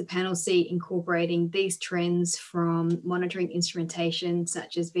you as a panel see incorporating these trends from monitoring instrumentation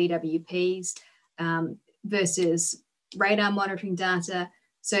such as VWPs versus radar monitoring data,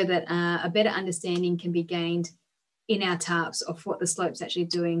 so that a better understanding can be gained in our TARPs of what the slope's actually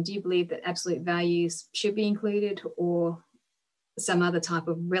doing? Do you believe that absolute values should be included, or some other type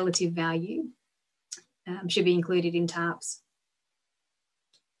of relative value should be included in TARPs?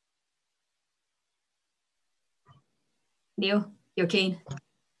 Neil, you're keen.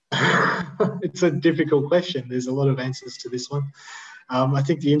 It's a difficult question. There's a lot of answers to this one. I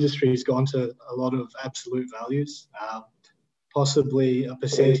think the industry has gone to a lot of absolute values, possibly a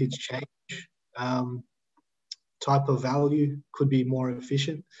percentage change type of value could be more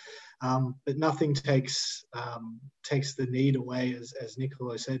efficient, but nothing takes the need away, as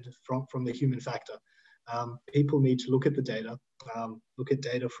Niccolo said, from the human factor. People need to look at the data, look at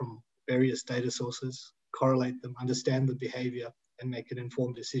data from various data sources, correlate them, understand the behavior, and make an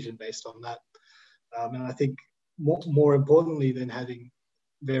informed decision based on that. And I think more importantly than having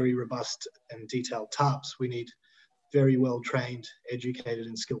very robust and detailed TARPs, we need very well-trained, educated,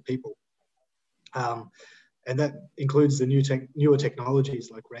 and skilled people. And that includes the newer technologies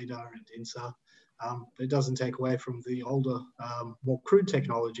like radar and INSAR. But it doesn't take away from the older, more crude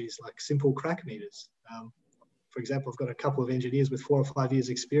technologies like simple crack meters. For example, I've got a couple of engineers with 4 or 5 years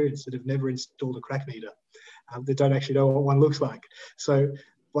experience that have never installed a crack meter, that don't actually know what one looks like. So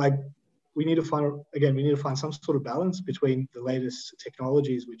we need to find some sort of balance between the latest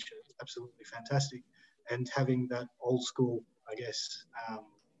technologies, which are absolutely fantastic, and having that old school, I guess,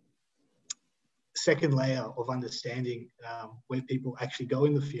 second layer of understanding where people actually go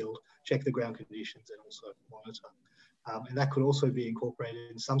in the field, check the ground conditions, and also monitor. And that could also be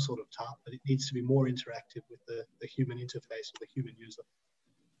incorporated in some sort of TARP, but it needs to be more interactive with the human interface, with the human user.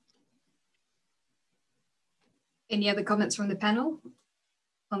 Any other comments from the panel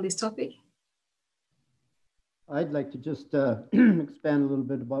on this topic? I'd like to just expand a little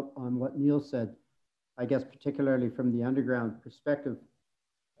bit on what Neil said, I guess particularly from the underground perspective.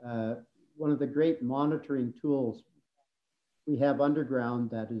 One of the great monitoring tools we have underground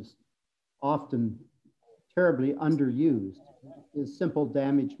that is often terribly underused is simple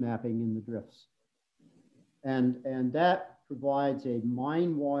damage mapping in the drifts. And that provides a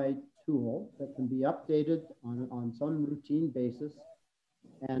mine-wide tool that can be updated on some routine basis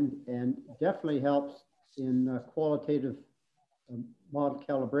and definitely helps in qualitative model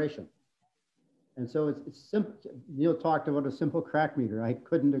calibration. And so it's simple. Neil talked about a simple crack meter. I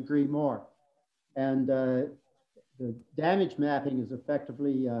couldn't agree more. And the damage mapping is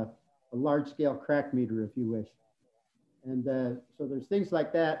effectively a large-scale crack meter, if you wish. And so there's things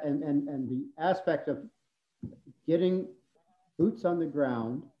like that, and the aspect of getting boots on the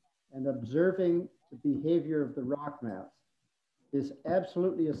ground and observing the behavior of the rock mass is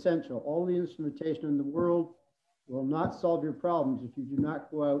absolutely essential. All the instrumentation in the world will not solve your problems if you do not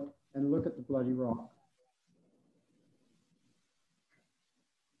go out and look at the bloody rock.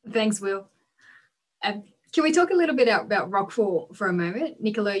 Thanks, Will. Can we talk a little bit about rockfall for a moment?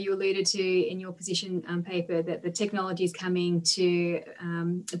 Niccolo, you alluded to in your position paper that the technology is coming to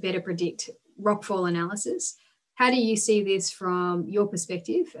better predict rockfall analysis. How do you see this from your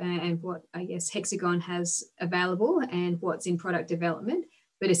perspective and what I guess Hexagon has available and what's in product development,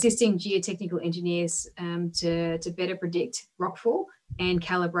 but assisting geotechnical engineers to better predict rockfall and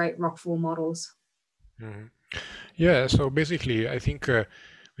calibrate rockfall models? Mm-hmm. Yeah, so basically I think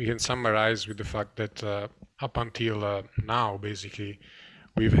we can summarize with the fact that up until now, basically,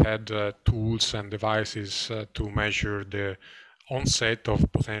 we've had tools and devices to measure the onset of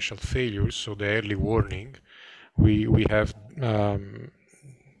potential failures, so the early warning. We have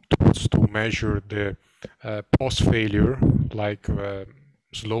tools to measure the post-failure, like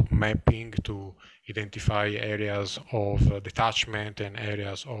slope mapping to identify areas of detachment and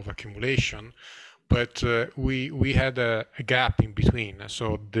areas of accumulation. But we had a gap in between.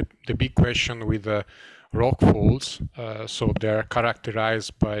 So the big question with rockfalls, so they're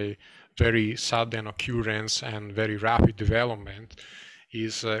characterized by very sudden occurrence and very rapid development,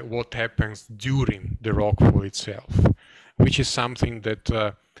 is what happens during the rockfall itself, which is something that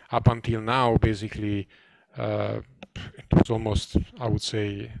up until now, basically, it was almost, I would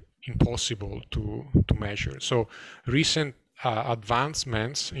say, impossible to measure. So recent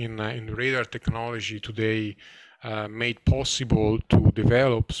advancements in radar technology today made possible to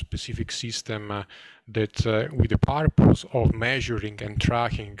develop specific system that with the purpose of measuring and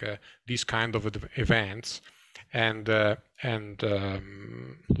tracking these kind of events and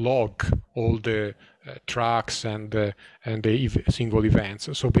log all the tracks and the single events.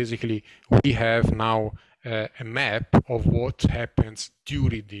 So basically we have now a map of what happens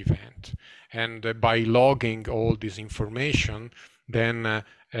during the event, and by logging all this information, then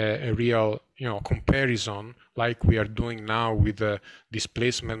a real comparison, like we are doing now with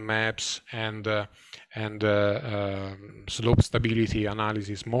displacement maps and slope stability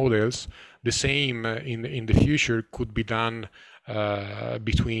analysis models, the same in the future could be done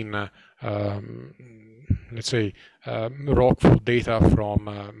between let's say rockfall data from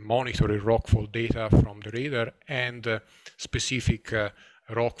monitoring rockfall data from the radar and specific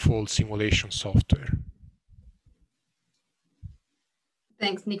rockfall simulation software.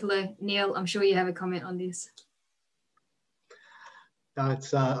 Thanks, Niccolo. Neil, I'm sure you have a comment on this. No,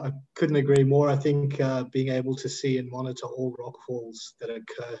 I couldn't agree more. I think being able to see and monitor all rockfalls that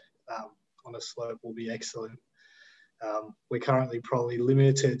occur on a slope will be excellent. We're currently probably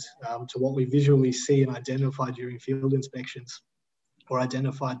limited to what we visually see and identify during field inspections, or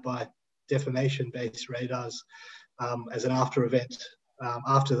identified by deformation-based radars as an after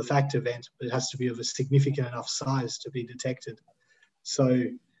the fact event, but it has to be of a significant enough size to be detected. So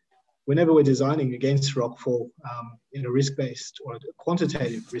whenever we're designing against rockfall in a risk-based or a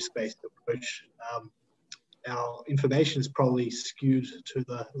quantitative risk-based approach, our information is probably skewed to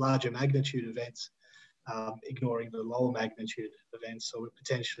the larger magnitude events, ignoring the lower magnitude events. So we're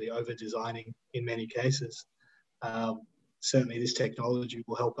potentially over-designing in many cases. Certainly this technology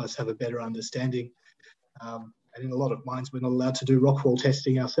will help us have a better understanding. And in a lot of mines, we're not allowed to do rockfall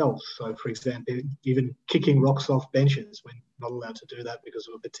testing ourselves. So for example, even kicking rocks off benches, we're not allowed to do that because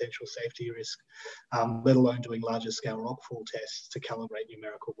of a potential safety risk, let alone doing larger scale rockfall tests to calibrate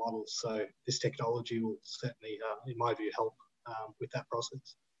numerical models. So this technology will certainly, in my view, help with that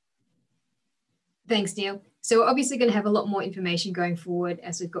process. Thanks, Neil. So we're obviously going to have a lot more information going forward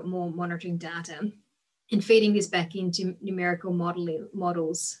as we've got more monitoring data and feeding this back into numerical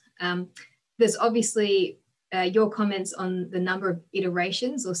models. There's obviously your comments on the number of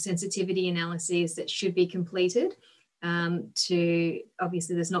iterations or sensitivity analyses that should be completed.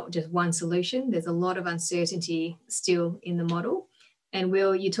 Obviously, there's not just one solution. There's a lot of uncertainty still in the model. And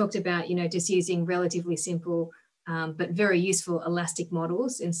Will, you talked about, just using relatively simple but very useful elastic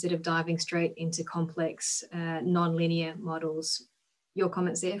models instead of diving straight into complex non-linear models. Your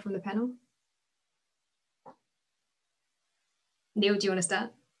comments there from the panel? Neil, do you want to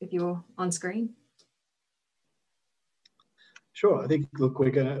start if you're on screen? Sure. I think, look, we're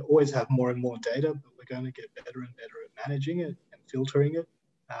going to always have more and more data, but we're going to get better and better at managing it and filtering it.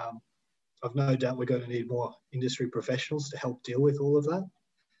 I've no doubt we're going to need more industry professionals to help deal with all of that.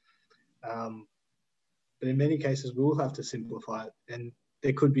 But in many cases, we will have to simplify it. And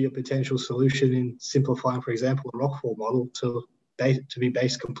there could be a potential solution in simplifying, for example, a rockfall model to be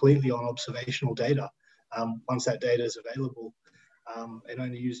based completely on observational data once that data is available, and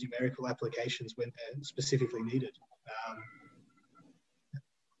only use numerical applications when they're specifically needed.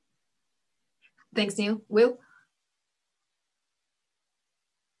 Thanks, Neil. Will?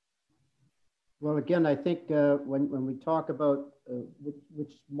 Well, again, I think when we talk about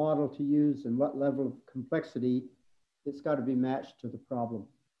which model to use and what level of complexity, it's got to be matched to the problem.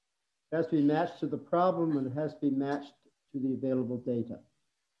 It has to be matched to the problem, and it has to be matched to the available data.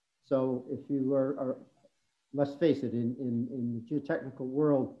 So if you are let's face it, in the geotechnical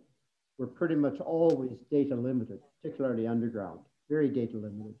world, we're pretty much always data limited, particularly underground, very data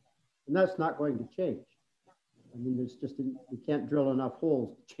limited. And that's not going to change. I mean, we can't drill enough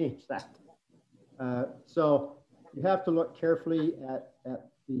holes to change that. So you have to look carefully at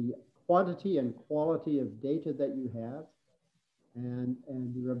the quantity and quality of data that you have, and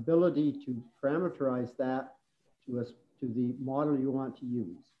your ability to parameterize that to the model you want to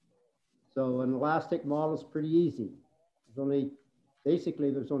use. So an elastic model is pretty easy.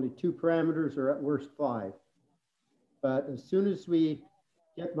 Basically there's only 2 parameters, or at worst 5. But as soon as we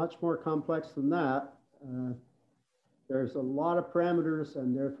get much more complex than that, there's a lot of parameters,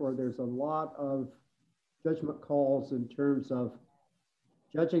 and therefore there's a lot of judgment calls in terms of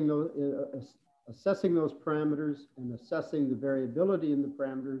judging those, assessing those parameters and assessing the variability in the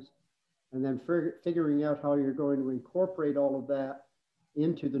parameters, and then figuring out how you're going to incorporate all of that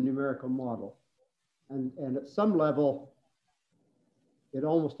into the numerical model. And at some level, it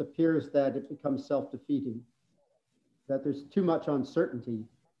almost appears that it becomes self-defeating, that there's too much uncertainty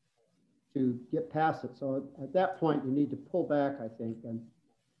to get past it. So at that point, you need to pull back, I think, and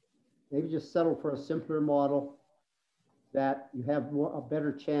maybe just settle for a simpler model that you have a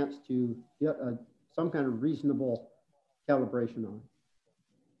better chance to get some kind of reasonable calibration on.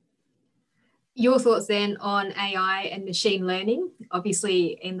 Your thoughts then on AI and machine learning?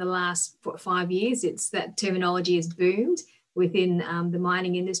 Obviously, in the last 5 years, it's that terminology has boomed within the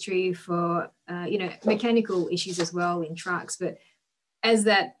mining industry for mechanical issues as well in trucks. But as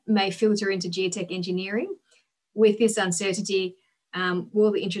that may filter into geotech engineering, with this uncertainty,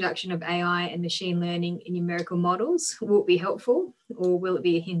 will the introduction of AI and machine learning in numerical models, will it be helpful, or will it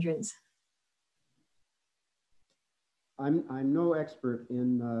be a hindrance? I'm no expert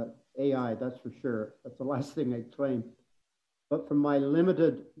in AI, that's for sure. That's the last thing I'd claim. But from my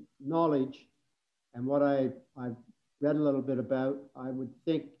limited knowledge and what I've read a little bit about, I would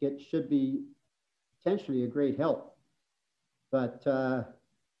think it should be potentially a great help. But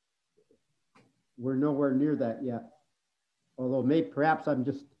we're nowhere near that yet. Although perhaps I'm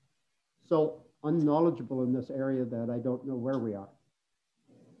just so unknowledgeable in this area that I don't know where we are.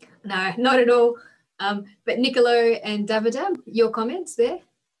 No, not at all. But Niccolo and Davide, your comments there?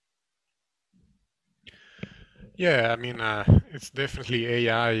 Yeah, I mean, it's definitely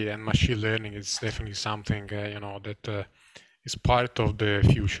AI and machine learning. It's definitely something that is part of the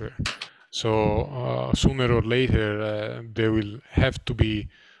future. So sooner or later, there will have to be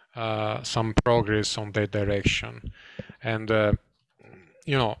some progress on that direction. And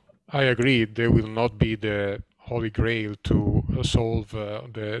I agree, there will not be the holy grail to solve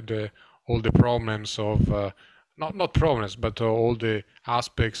all the problems of not problems, but all the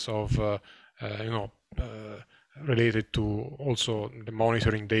aspects of related to also the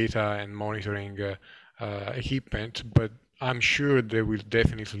monitoring data and monitoring equipment. But I'm sure they will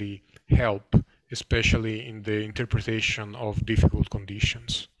definitely help, especially in the interpretation of difficult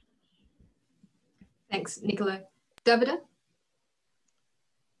conditions. Thanks, Niccolo. Davide?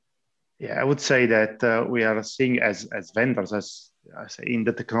 Yeah, I would say that we are seeing as vendors, as I say, in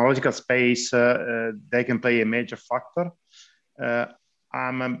the technological space, they can play a major factor.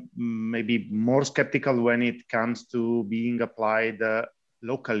 I'm maybe more skeptical when it comes to being applied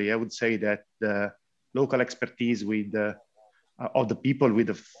locally. I would say that the local expertise of the people with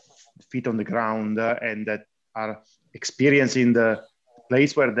the feet on the ground and that are experiencing the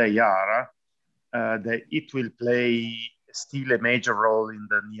place where they are, that it will play still a major role in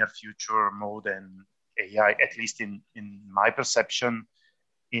the near future more than AI, at least in my perception,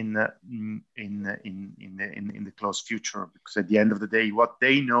 in the close future. Because at the end of the day, what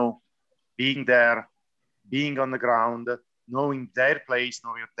they know, being there, being on the ground, knowing their place,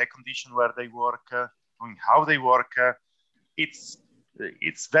 knowing the condition where they work, knowing how they work, it's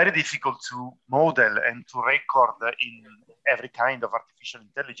very difficult to model and to record in every kind of artificial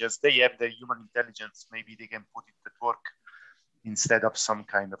intelligence. They have the human intelligence. Maybe they can put it at work instead of some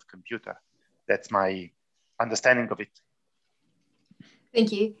kind of computer. That's my understanding of it.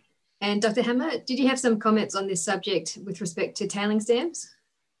 Thank you. And Dr. Hammer, did you have some comments on this subject with respect to tailings dams?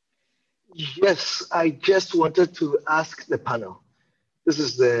 Yes, I just wanted to ask the panel. This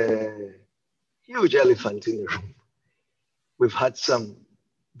is the huge elephant in the room. We've had some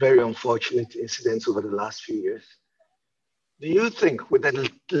very unfortunate incidents over the last few years. Do you think with the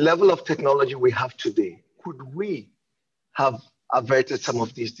level of technology we have today, could we have averted some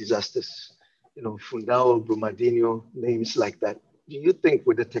of these disasters? You know, Fundão, Brumadinho, names like that. Do you think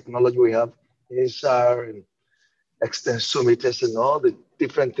with the technology we have, INSAR and extensometers and all the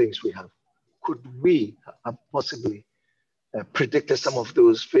different things we have, could we have possibly predicted some of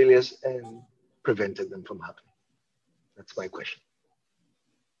those failures and prevented them from happening? That's my question.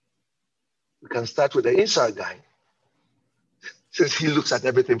 We can start with the INSAR guy, since he looks at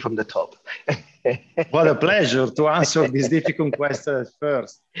everything from the top. What a pleasure to answer this difficult question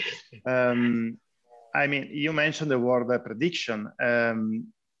first. I mean, you mentioned the word prediction.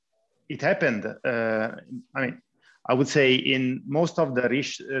 It happened. I mean, I would say in most of the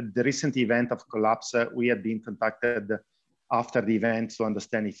recent event of collapse, we had been contacted after the event to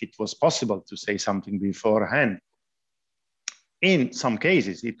understand if it was possible to say something beforehand. In some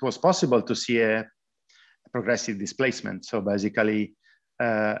cases, it was possible to see a progressive displacement. So basically,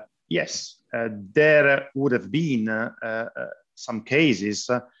 yes, there would have been some cases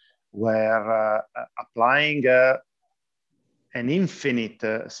where applying an infinite,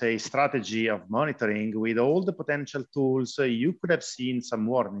 say, strategy of monitoring with all the potential tools, you could have seen some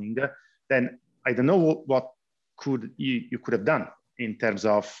warning. Then I don't know what you could have done in terms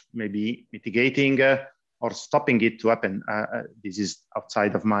of maybe mitigating or stopping it to happen. This is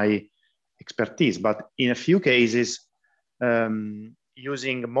outside of my expertise, but in a few cases,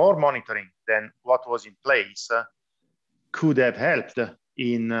 using more monitoring than what was in place could have helped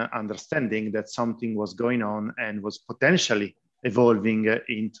in understanding that something was going on and was potentially evolving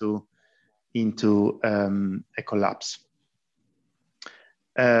into a collapse.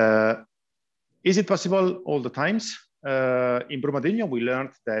 Is it possible all the times? In Brumadinho, we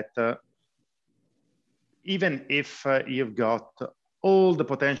learned that even if you've got all the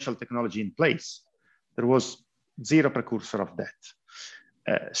potential technology in place, there was zero precursor of that.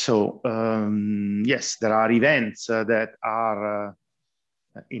 Yes, there are events that are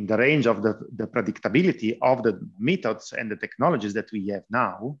in the range of the predictability of the methods and the technologies that we have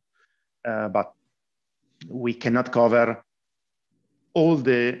now, but we cannot cover all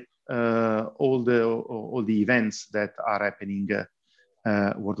the events that are happening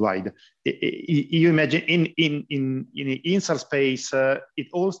worldwide. You imagine in INSAR space, it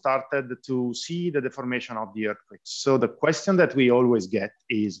all started to see the deformation of the earthquakes. So the question that we always get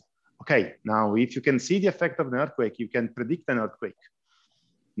is, okay, now if you can see the effect of an earthquake, you can predict an earthquake.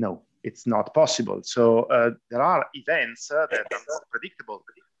 No, it's not possible. So there are events that are not predictable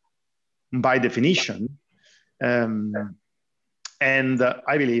by definition. And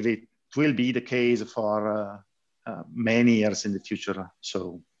I believe it will be the case for many years in the future.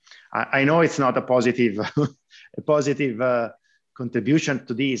 So I know it's not a positive, contribution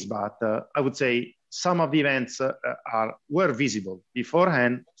to this, but I would say some of the events were visible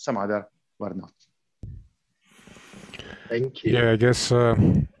beforehand, some other were not. Thank you. Yeah, I guess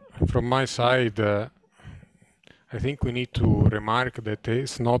from my side, I think we need to remark that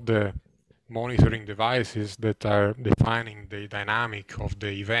it's not the monitoring devices that are defining the dynamic of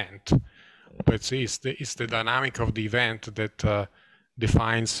the event, but it's the dynamic of the event that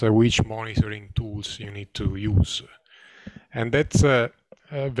defines which monitoring tools you need to use. And that's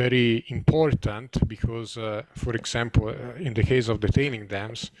very important because, for example, in the case of the tailing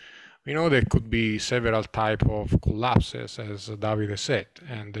dams, we know there could be several types of collapses, as Davide said.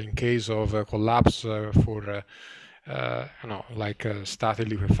 And in case of a collapse for, like static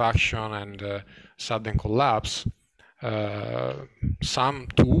liquefaction and sudden collapse, some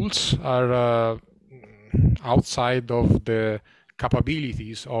tools are outside of the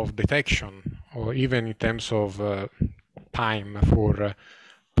capabilities of detection, or even in terms of time for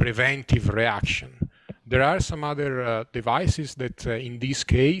preventive reaction. There are some other devices that in this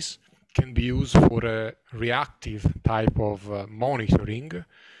case can be used for a reactive type of monitoring,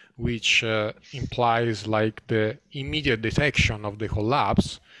 which implies like the immediate detection of the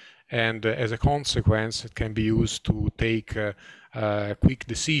collapse, and as a consequence it can be used to take quick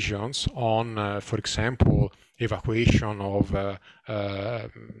decisions on, for example, evacuation of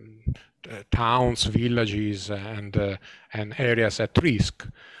towns, villages, and areas at risk.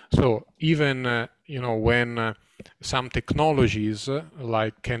 So even when some technologies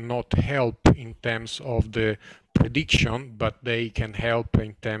like cannot help in terms of the prediction, but they can help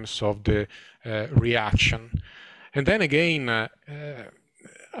in terms of the reaction. And then again,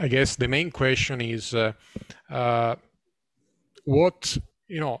 I guess the main question is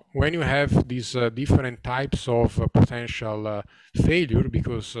when you have these different types of potential failure,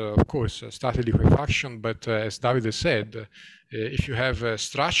 because of course static liquefaction, but as Davide said, if you have a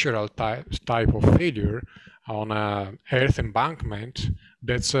structural type of failure on a earth embankment,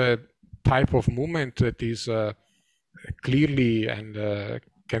 that's a type of movement that is clearly and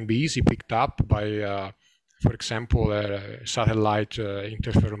can be easily picked up by for example, a satellite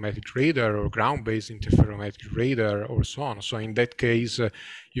interferometric radar or ground-based interferometric radar or so on. So in that case,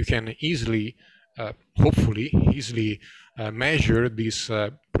 you can easily, hopefully, easily measure these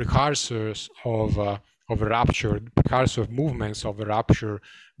precursors of a rupture, precursor movements of a rupture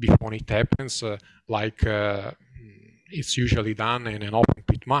before it happens, like it's usually done in an open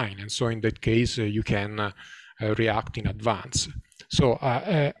pit mine. And so in that case, you can react in advance. So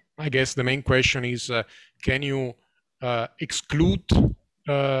I guess the main question is, can you exclude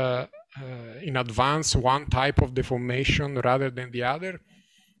in advance one type of deformation rather than the other?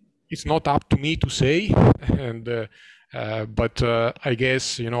 It's not up to me to say, and but I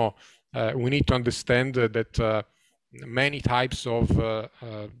guess we need to understand that many types of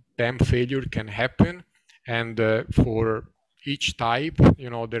dam failure can happen, and for each type,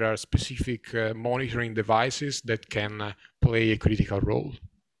 there are specific monitoring devices that can play a critical role.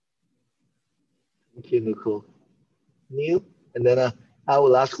 Thank you, Niccolo. Neil, and then I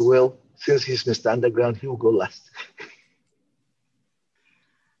will ask Will, since he's Mr. Underground, he will go last.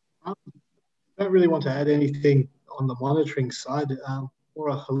 I don't really want to add anything on the monitoring side, or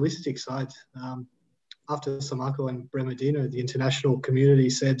a holistic side. After Samako and Bremadino, the international community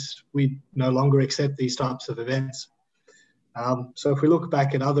said we no longer accept these types of events. So if we look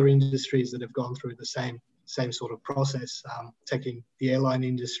back at other industries that have gone through the same sort of process, taking the airline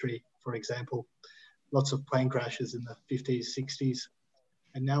industry, for example, lots of plane crashes in the 50s, 60s,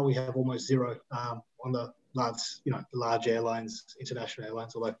 and now we have almost zero on the large airlines, international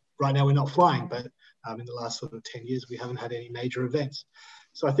airlines, although right now we're not flying, but in the last sort of 10 years, we haven't had any major events.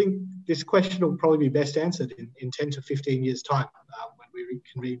 So I think this question will probably be best answered in 10 to 15 years' time when we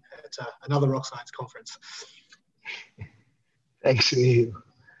reconvene at another Rocscience conference. Thanks, Neil.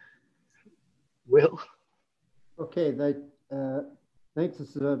 Will? Okay, thanks.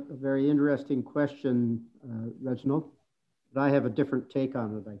 This is a very interesting question, Reginald, but I have a different take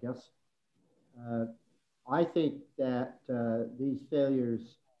on it, I guess. I think that these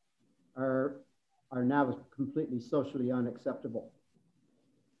failures are now completely socially unacceptable.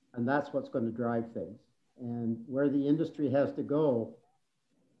 And that's what's going to drive things. And where the industry has to go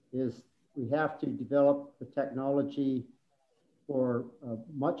is we have to develop the technology for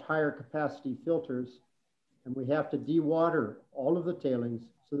much higher capacity filters, and we have to dewater all of the tailings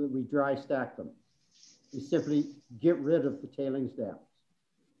so that we dry stack them. We simply get rid of the tailings dams,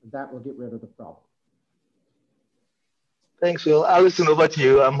 and that will get rid of the problem. Thanks, Will. Alison, over to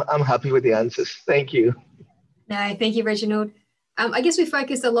you. I'm happy with the answers. Thank you. No, thank you, Reginald. I guess we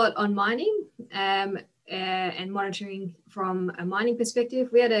focused a lot on mining and monitoring from a mining perspective.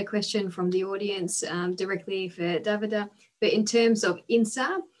 We had a question from the audience directly for Davide, but in terms of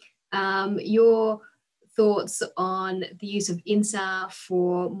INSAR, your thoughts on the use of INSAR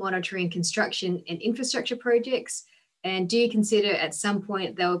for monitoring construction and infrastructure projects, and do you consider at some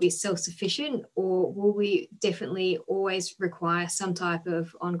point they will be self-sufficient, or will we definitely always require some type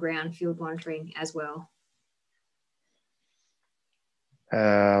of on-ground field monitoring as well?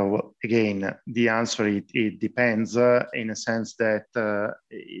 Well, again, the answer, it depends in a sense that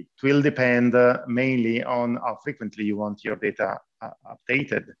it will depend mainly on how frequently you want your data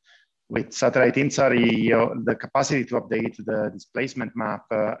updated. With satellite INSAR, the capacity to update the displacement map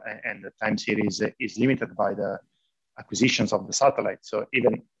and the time series is limited by the acquisitions of the satellite. So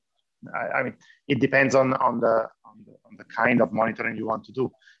even, I mean, it depends on the kind of monitoring you want to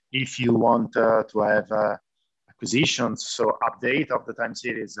do. If you want to have acquisitions, so update of the time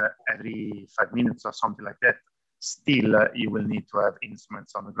series every 5 minutes or something like that, still you will need to have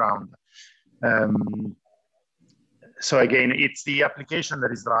instruments on the ground. So again, it's the application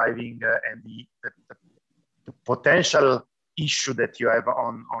that is driving and the potential issue that you have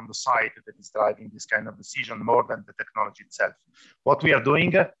on the site that is driving this kind of decision more than the technology itself. What we are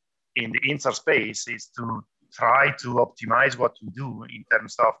doing in the INSAR space is to try to optimize what we do in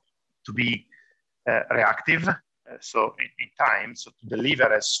terms of to be reactive, so in time, so to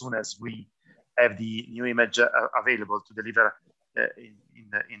deliver as soon as we have the new image available, to deliver in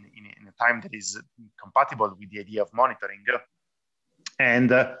a time that is compatible with the idea of monitoring.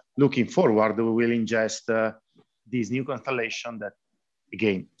 And looking forward, we will ingest this new constellation that,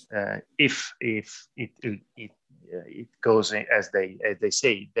 again, if it goes as they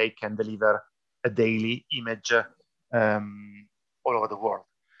say, they can deliver a daily image all over the world.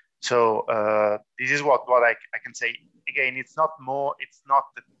 So this is what I can say. Again, it's not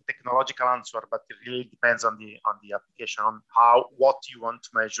the technological answer, but it really depends on the application, on what you want to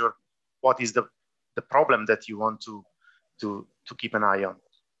measure, what is the problem that you want to keep an eye on.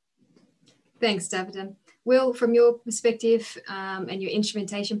 Thanks, Davide. Will, from your perspective and your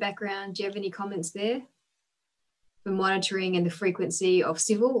instrumentation background, do you have any comments there for monitoring and the frequency of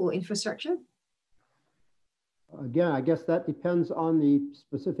civil or infrastructure? Again, I guess that depends on the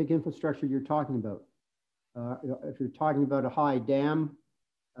specific infrastructure you're talking about. If you're talking about a high dam,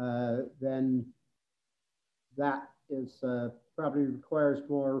 then that is probably requires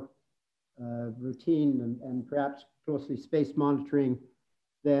more routine and perhaps closely spaced monitoring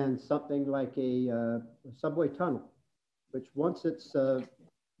than something like a subway tunnel, which once it's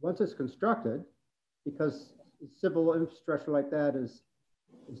constructed, because civil infrastructure like that is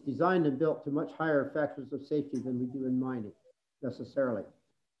designed and built to much higher factors of safety than we do in mining necessarily.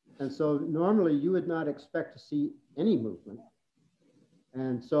 And so normally you would not expect to see any movement.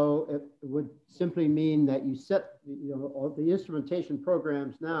 And so it would simply mean that you set, all the instrumentation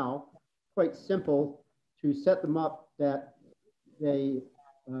programs now, quite simple to set them up that they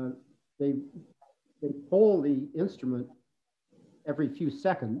poll the instrument every few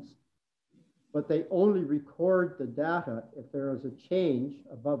seconds, but they only record the data if there is a change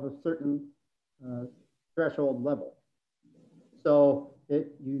above a certain threshold level. So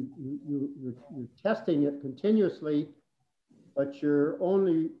you're testing it continuously, but you're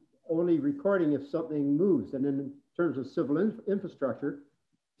only recording if something moves. And in terms of civil infrastructure,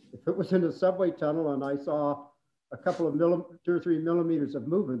 if it was in a subway tunnel and I saw a couple of 2 or 3 millimeters of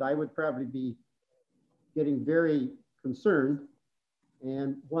movement, I would probably be getting very concerned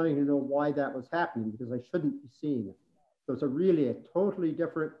and wanting to know why that was happening, because I shouldn't be seeing it. So it's really a totally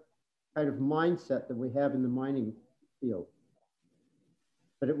different kind of mindset that we have in the mining field.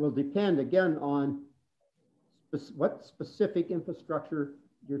 But it will depend again on what specific infrastructure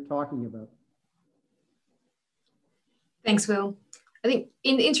you're talking about. Thanks, Will. I think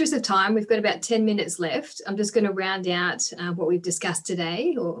in the interest of time, we've got about 10 minutes left. I'm just going to round out what we've discussed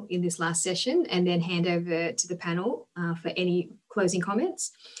today or in this last session, and then hand over to the panel for any closing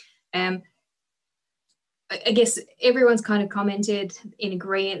comments. I guess everyone's kind of commented in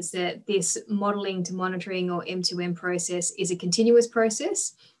agreement that this modeling to monitoring or M2M process is a continuous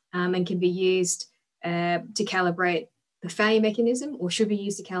process and can be used to calibrate the failure mechanism, or should be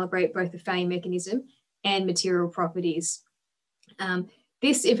used to calibrate both the failure mechanism and material properties.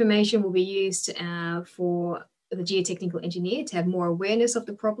 This information will be used for the geotechnical engineer to have more awareness of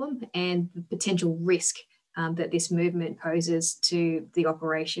the problem and the potential risk that this movement poses to the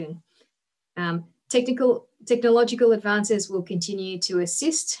operation. Technological advances will continue to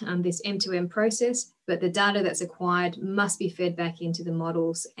assist this M2M process, but the data that's acquired must be fed back into the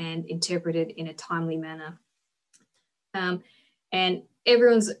models and interpreted in a timely manner. And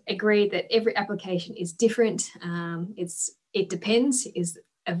everyone's agreed that every application is different. It depends is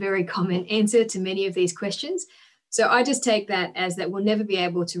a very common answer to many of these questions. So I just take that as that we'll never be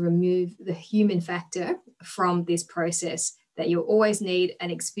able to remove the human factor from this process, that you'll always need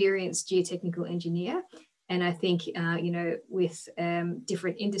an experienced geotechnical engineer. And I think, with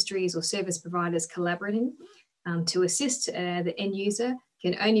different industries or service providers collaborating to assist the end user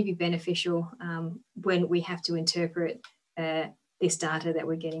can only be beneficial when we have to interpret this data that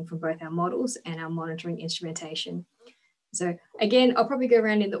we're getting from both our models and our monitoring instrumentation. So again, I'll probably go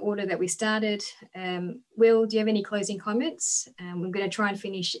around in the order that we started. Will, do you have any closing comments? We're going to try and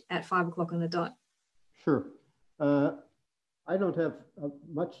finish at 5 o'clock on the dot. Sure. I don't have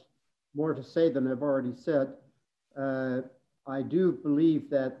much more to say than I've already said. I do believe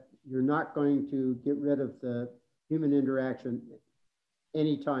that you're not going to get rid of the human interaction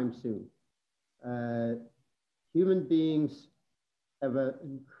anytime soon. Human beings have an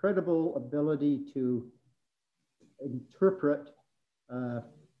incredible ability to interpret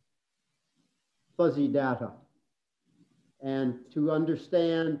fuzzy data and to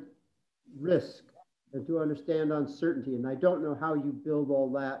understand risk and to understand uncertainty. And I don't know how you build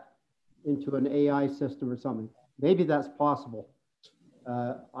all that into an AI system or something. Maybe that's possible.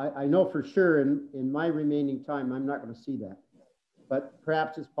 I know for sure in my remaining time, I'm not going to see that, but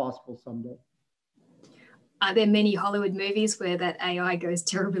perhaps it's possible someday. Are there many Hollywood movies where that AI goes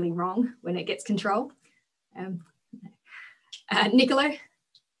terribly wrong when it gets control? Niccolo?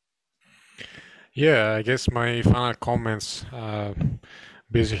 Yeah, I guess my final comments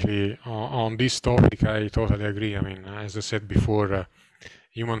basically on this topic, I totally agree. I mean, as I said before,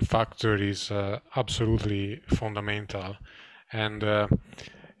 human factor is absolutely fundamental. And,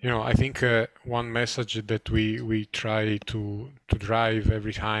 I think one message that we try to drive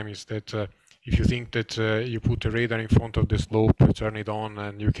every time is that if you think that you put a radar in front of the slope, you turn it on,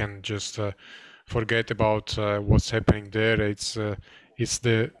 and you can just forget about what's happening there, it's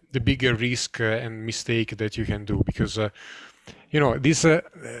the bigger risk and mistake that you can do, because the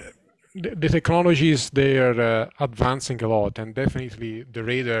technologies, they are advancing a lot, and definitely the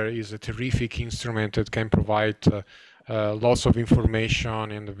radar is a terrific instrument that can provide lots of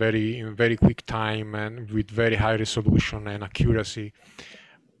information in very quick time and with very high resolution and accuracy.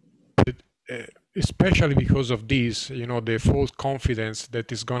 But especially because of this, the false confidence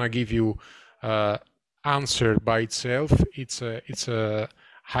that is gonna give you answer by itself, it's a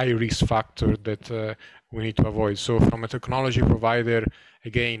high risk factor that we need to avoid. So from a technology provider,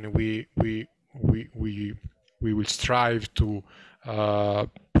 again, we will strive to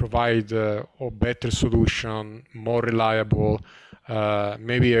provide a better solution, more reliable.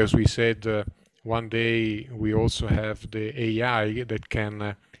 Maybe, as we said, one day we also have the AI that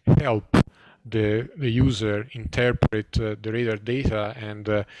can help the user interpret the radar data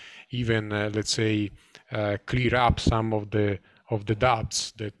and even, let's say, clear up some of the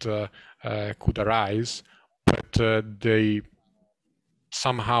doubts that could arise, but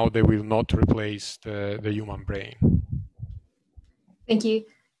somehow they will not replace the human brain. Thank you.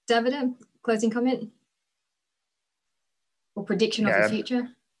 Davide, closing comment? Or prediction of the future?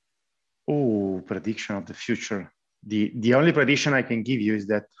 Oh, prediction of the future. The only prediction I can give you is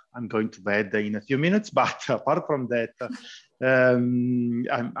that I'm going to bed in a few minutes, but apart from that,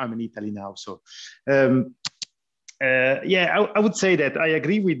 I'm in Italy now. So I would say that I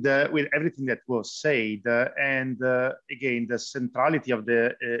agree with everything that was said. And again, the centrality of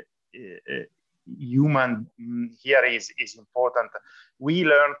the human here is important. We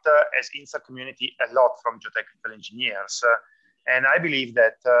learned as INSA community a lot from geotechnical engineers. And I believe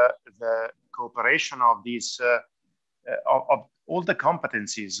that the cooperation of these, of all the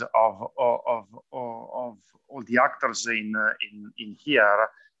competencies of all the actors in here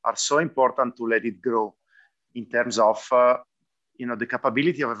are so important to let it grow in terms of the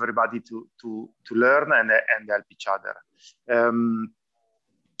capability of everybody to learn and help each other.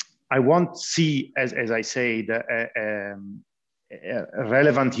 I won't see, as I said, a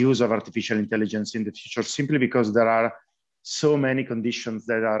relevant use of artificial intelligence in the future, simply because there are so many conditions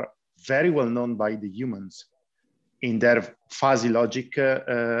that are very well known by the humans in their fuzzy logic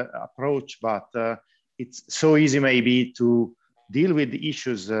approach, but it's so easy maybe to deal with the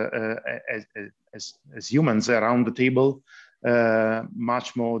issues as humans around the table,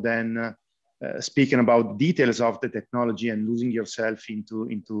 much more than speaking about details of the technology and losing yourself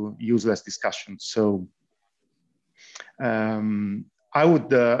into useless discussions. So I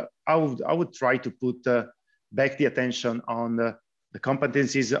would try to put back the attention on the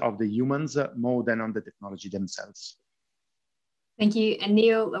competencies of the humans more than on the technology themselves. Thank you. And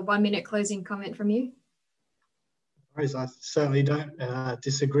Neil, a 1 minute closing comment from you. I certainly don't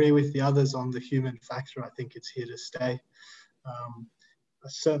disagree with the others on the human factor. I think it's here to stay. I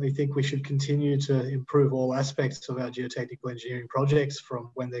certainly think we should continue to improve all aspects of our geotechnical engineering projects,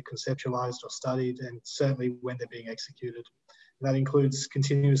 from when they're conceptualized or studied, and certainly when they're being executed. And that includes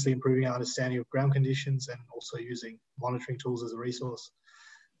continuously improving our understanding of ground conditions and also using monitoring tools as a resource.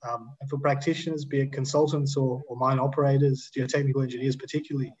 And for practitioners, be it consultants or mine operators, geotechnical engineers,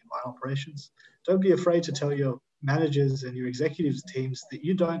 particularly in mine operations, don't be afraid to tell your managers and your executives teams that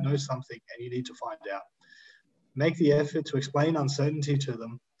you don't know something and you need to find out. Make the effort to explain uncertainty to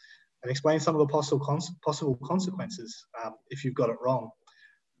them and explain some of the possible consequences if you've got it wrong,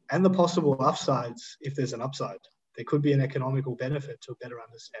 and the possible upsides if there's an upside. There could be an economical benefit to a better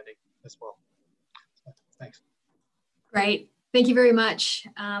understanding as well. So, thanks. Great. Thank you very much.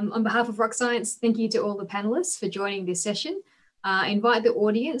 On behalf of Rocscience, thank you to all the panelists for joining this session. Invite the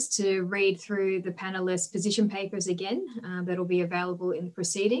audience to read through the panelists' position papers again. That'll be available in the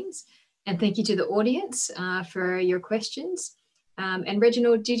proceedings. And thank you to the audience for your questions. And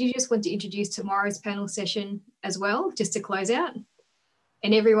Reginald, did you just want to introduce tomorrow's panel session as well, just to close out?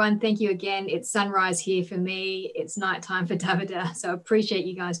 And everyone, thank you again. It's sunrise here for me. It's nighttime for Davide. So I appreciate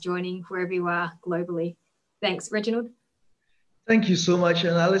you guys joining wherever you are globally. Thanks, Reginald. Thank you so much.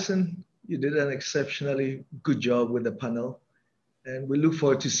 And Alison, you did an exceptionally good job with the panel. And we look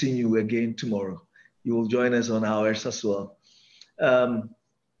forward to seeing you again tomorrow. You will join us on ours as well.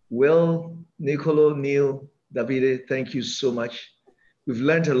 Will, Niccolo, Neil, Davide, thank you so much. We've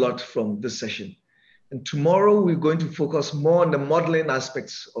learned a lot from this session. And tomorrow we're going to focus more on the modeling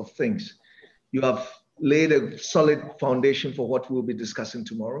aspects of things. You have laid a solid foundation for what we'll be discussing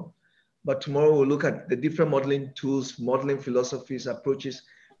tomorrow. But tomorrow we'll look at the different modeling tools, modeling philosophies, approaches.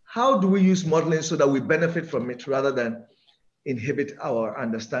 How do we use modeling so that we benefit from it rather than inhibit our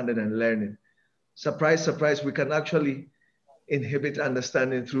understanding and learning? Surprise, surprise, we can actually inhibit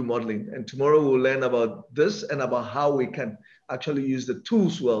understanding through modeling. And tomorrow we'll learn about this and about how we can actually use the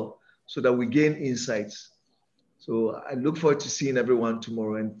tools well so that we gain insights. So I look forward to seeing everyone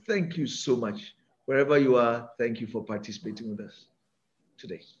tomorrow. And thank you so much. Wherever you are, thank you for participating with us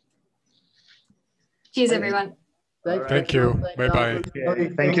today. Cheers, everyone. Thank you. Bye-bye.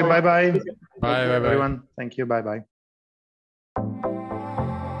 Thank you. Bye-bye. Bye, everyone. Thank you. Bye-bye.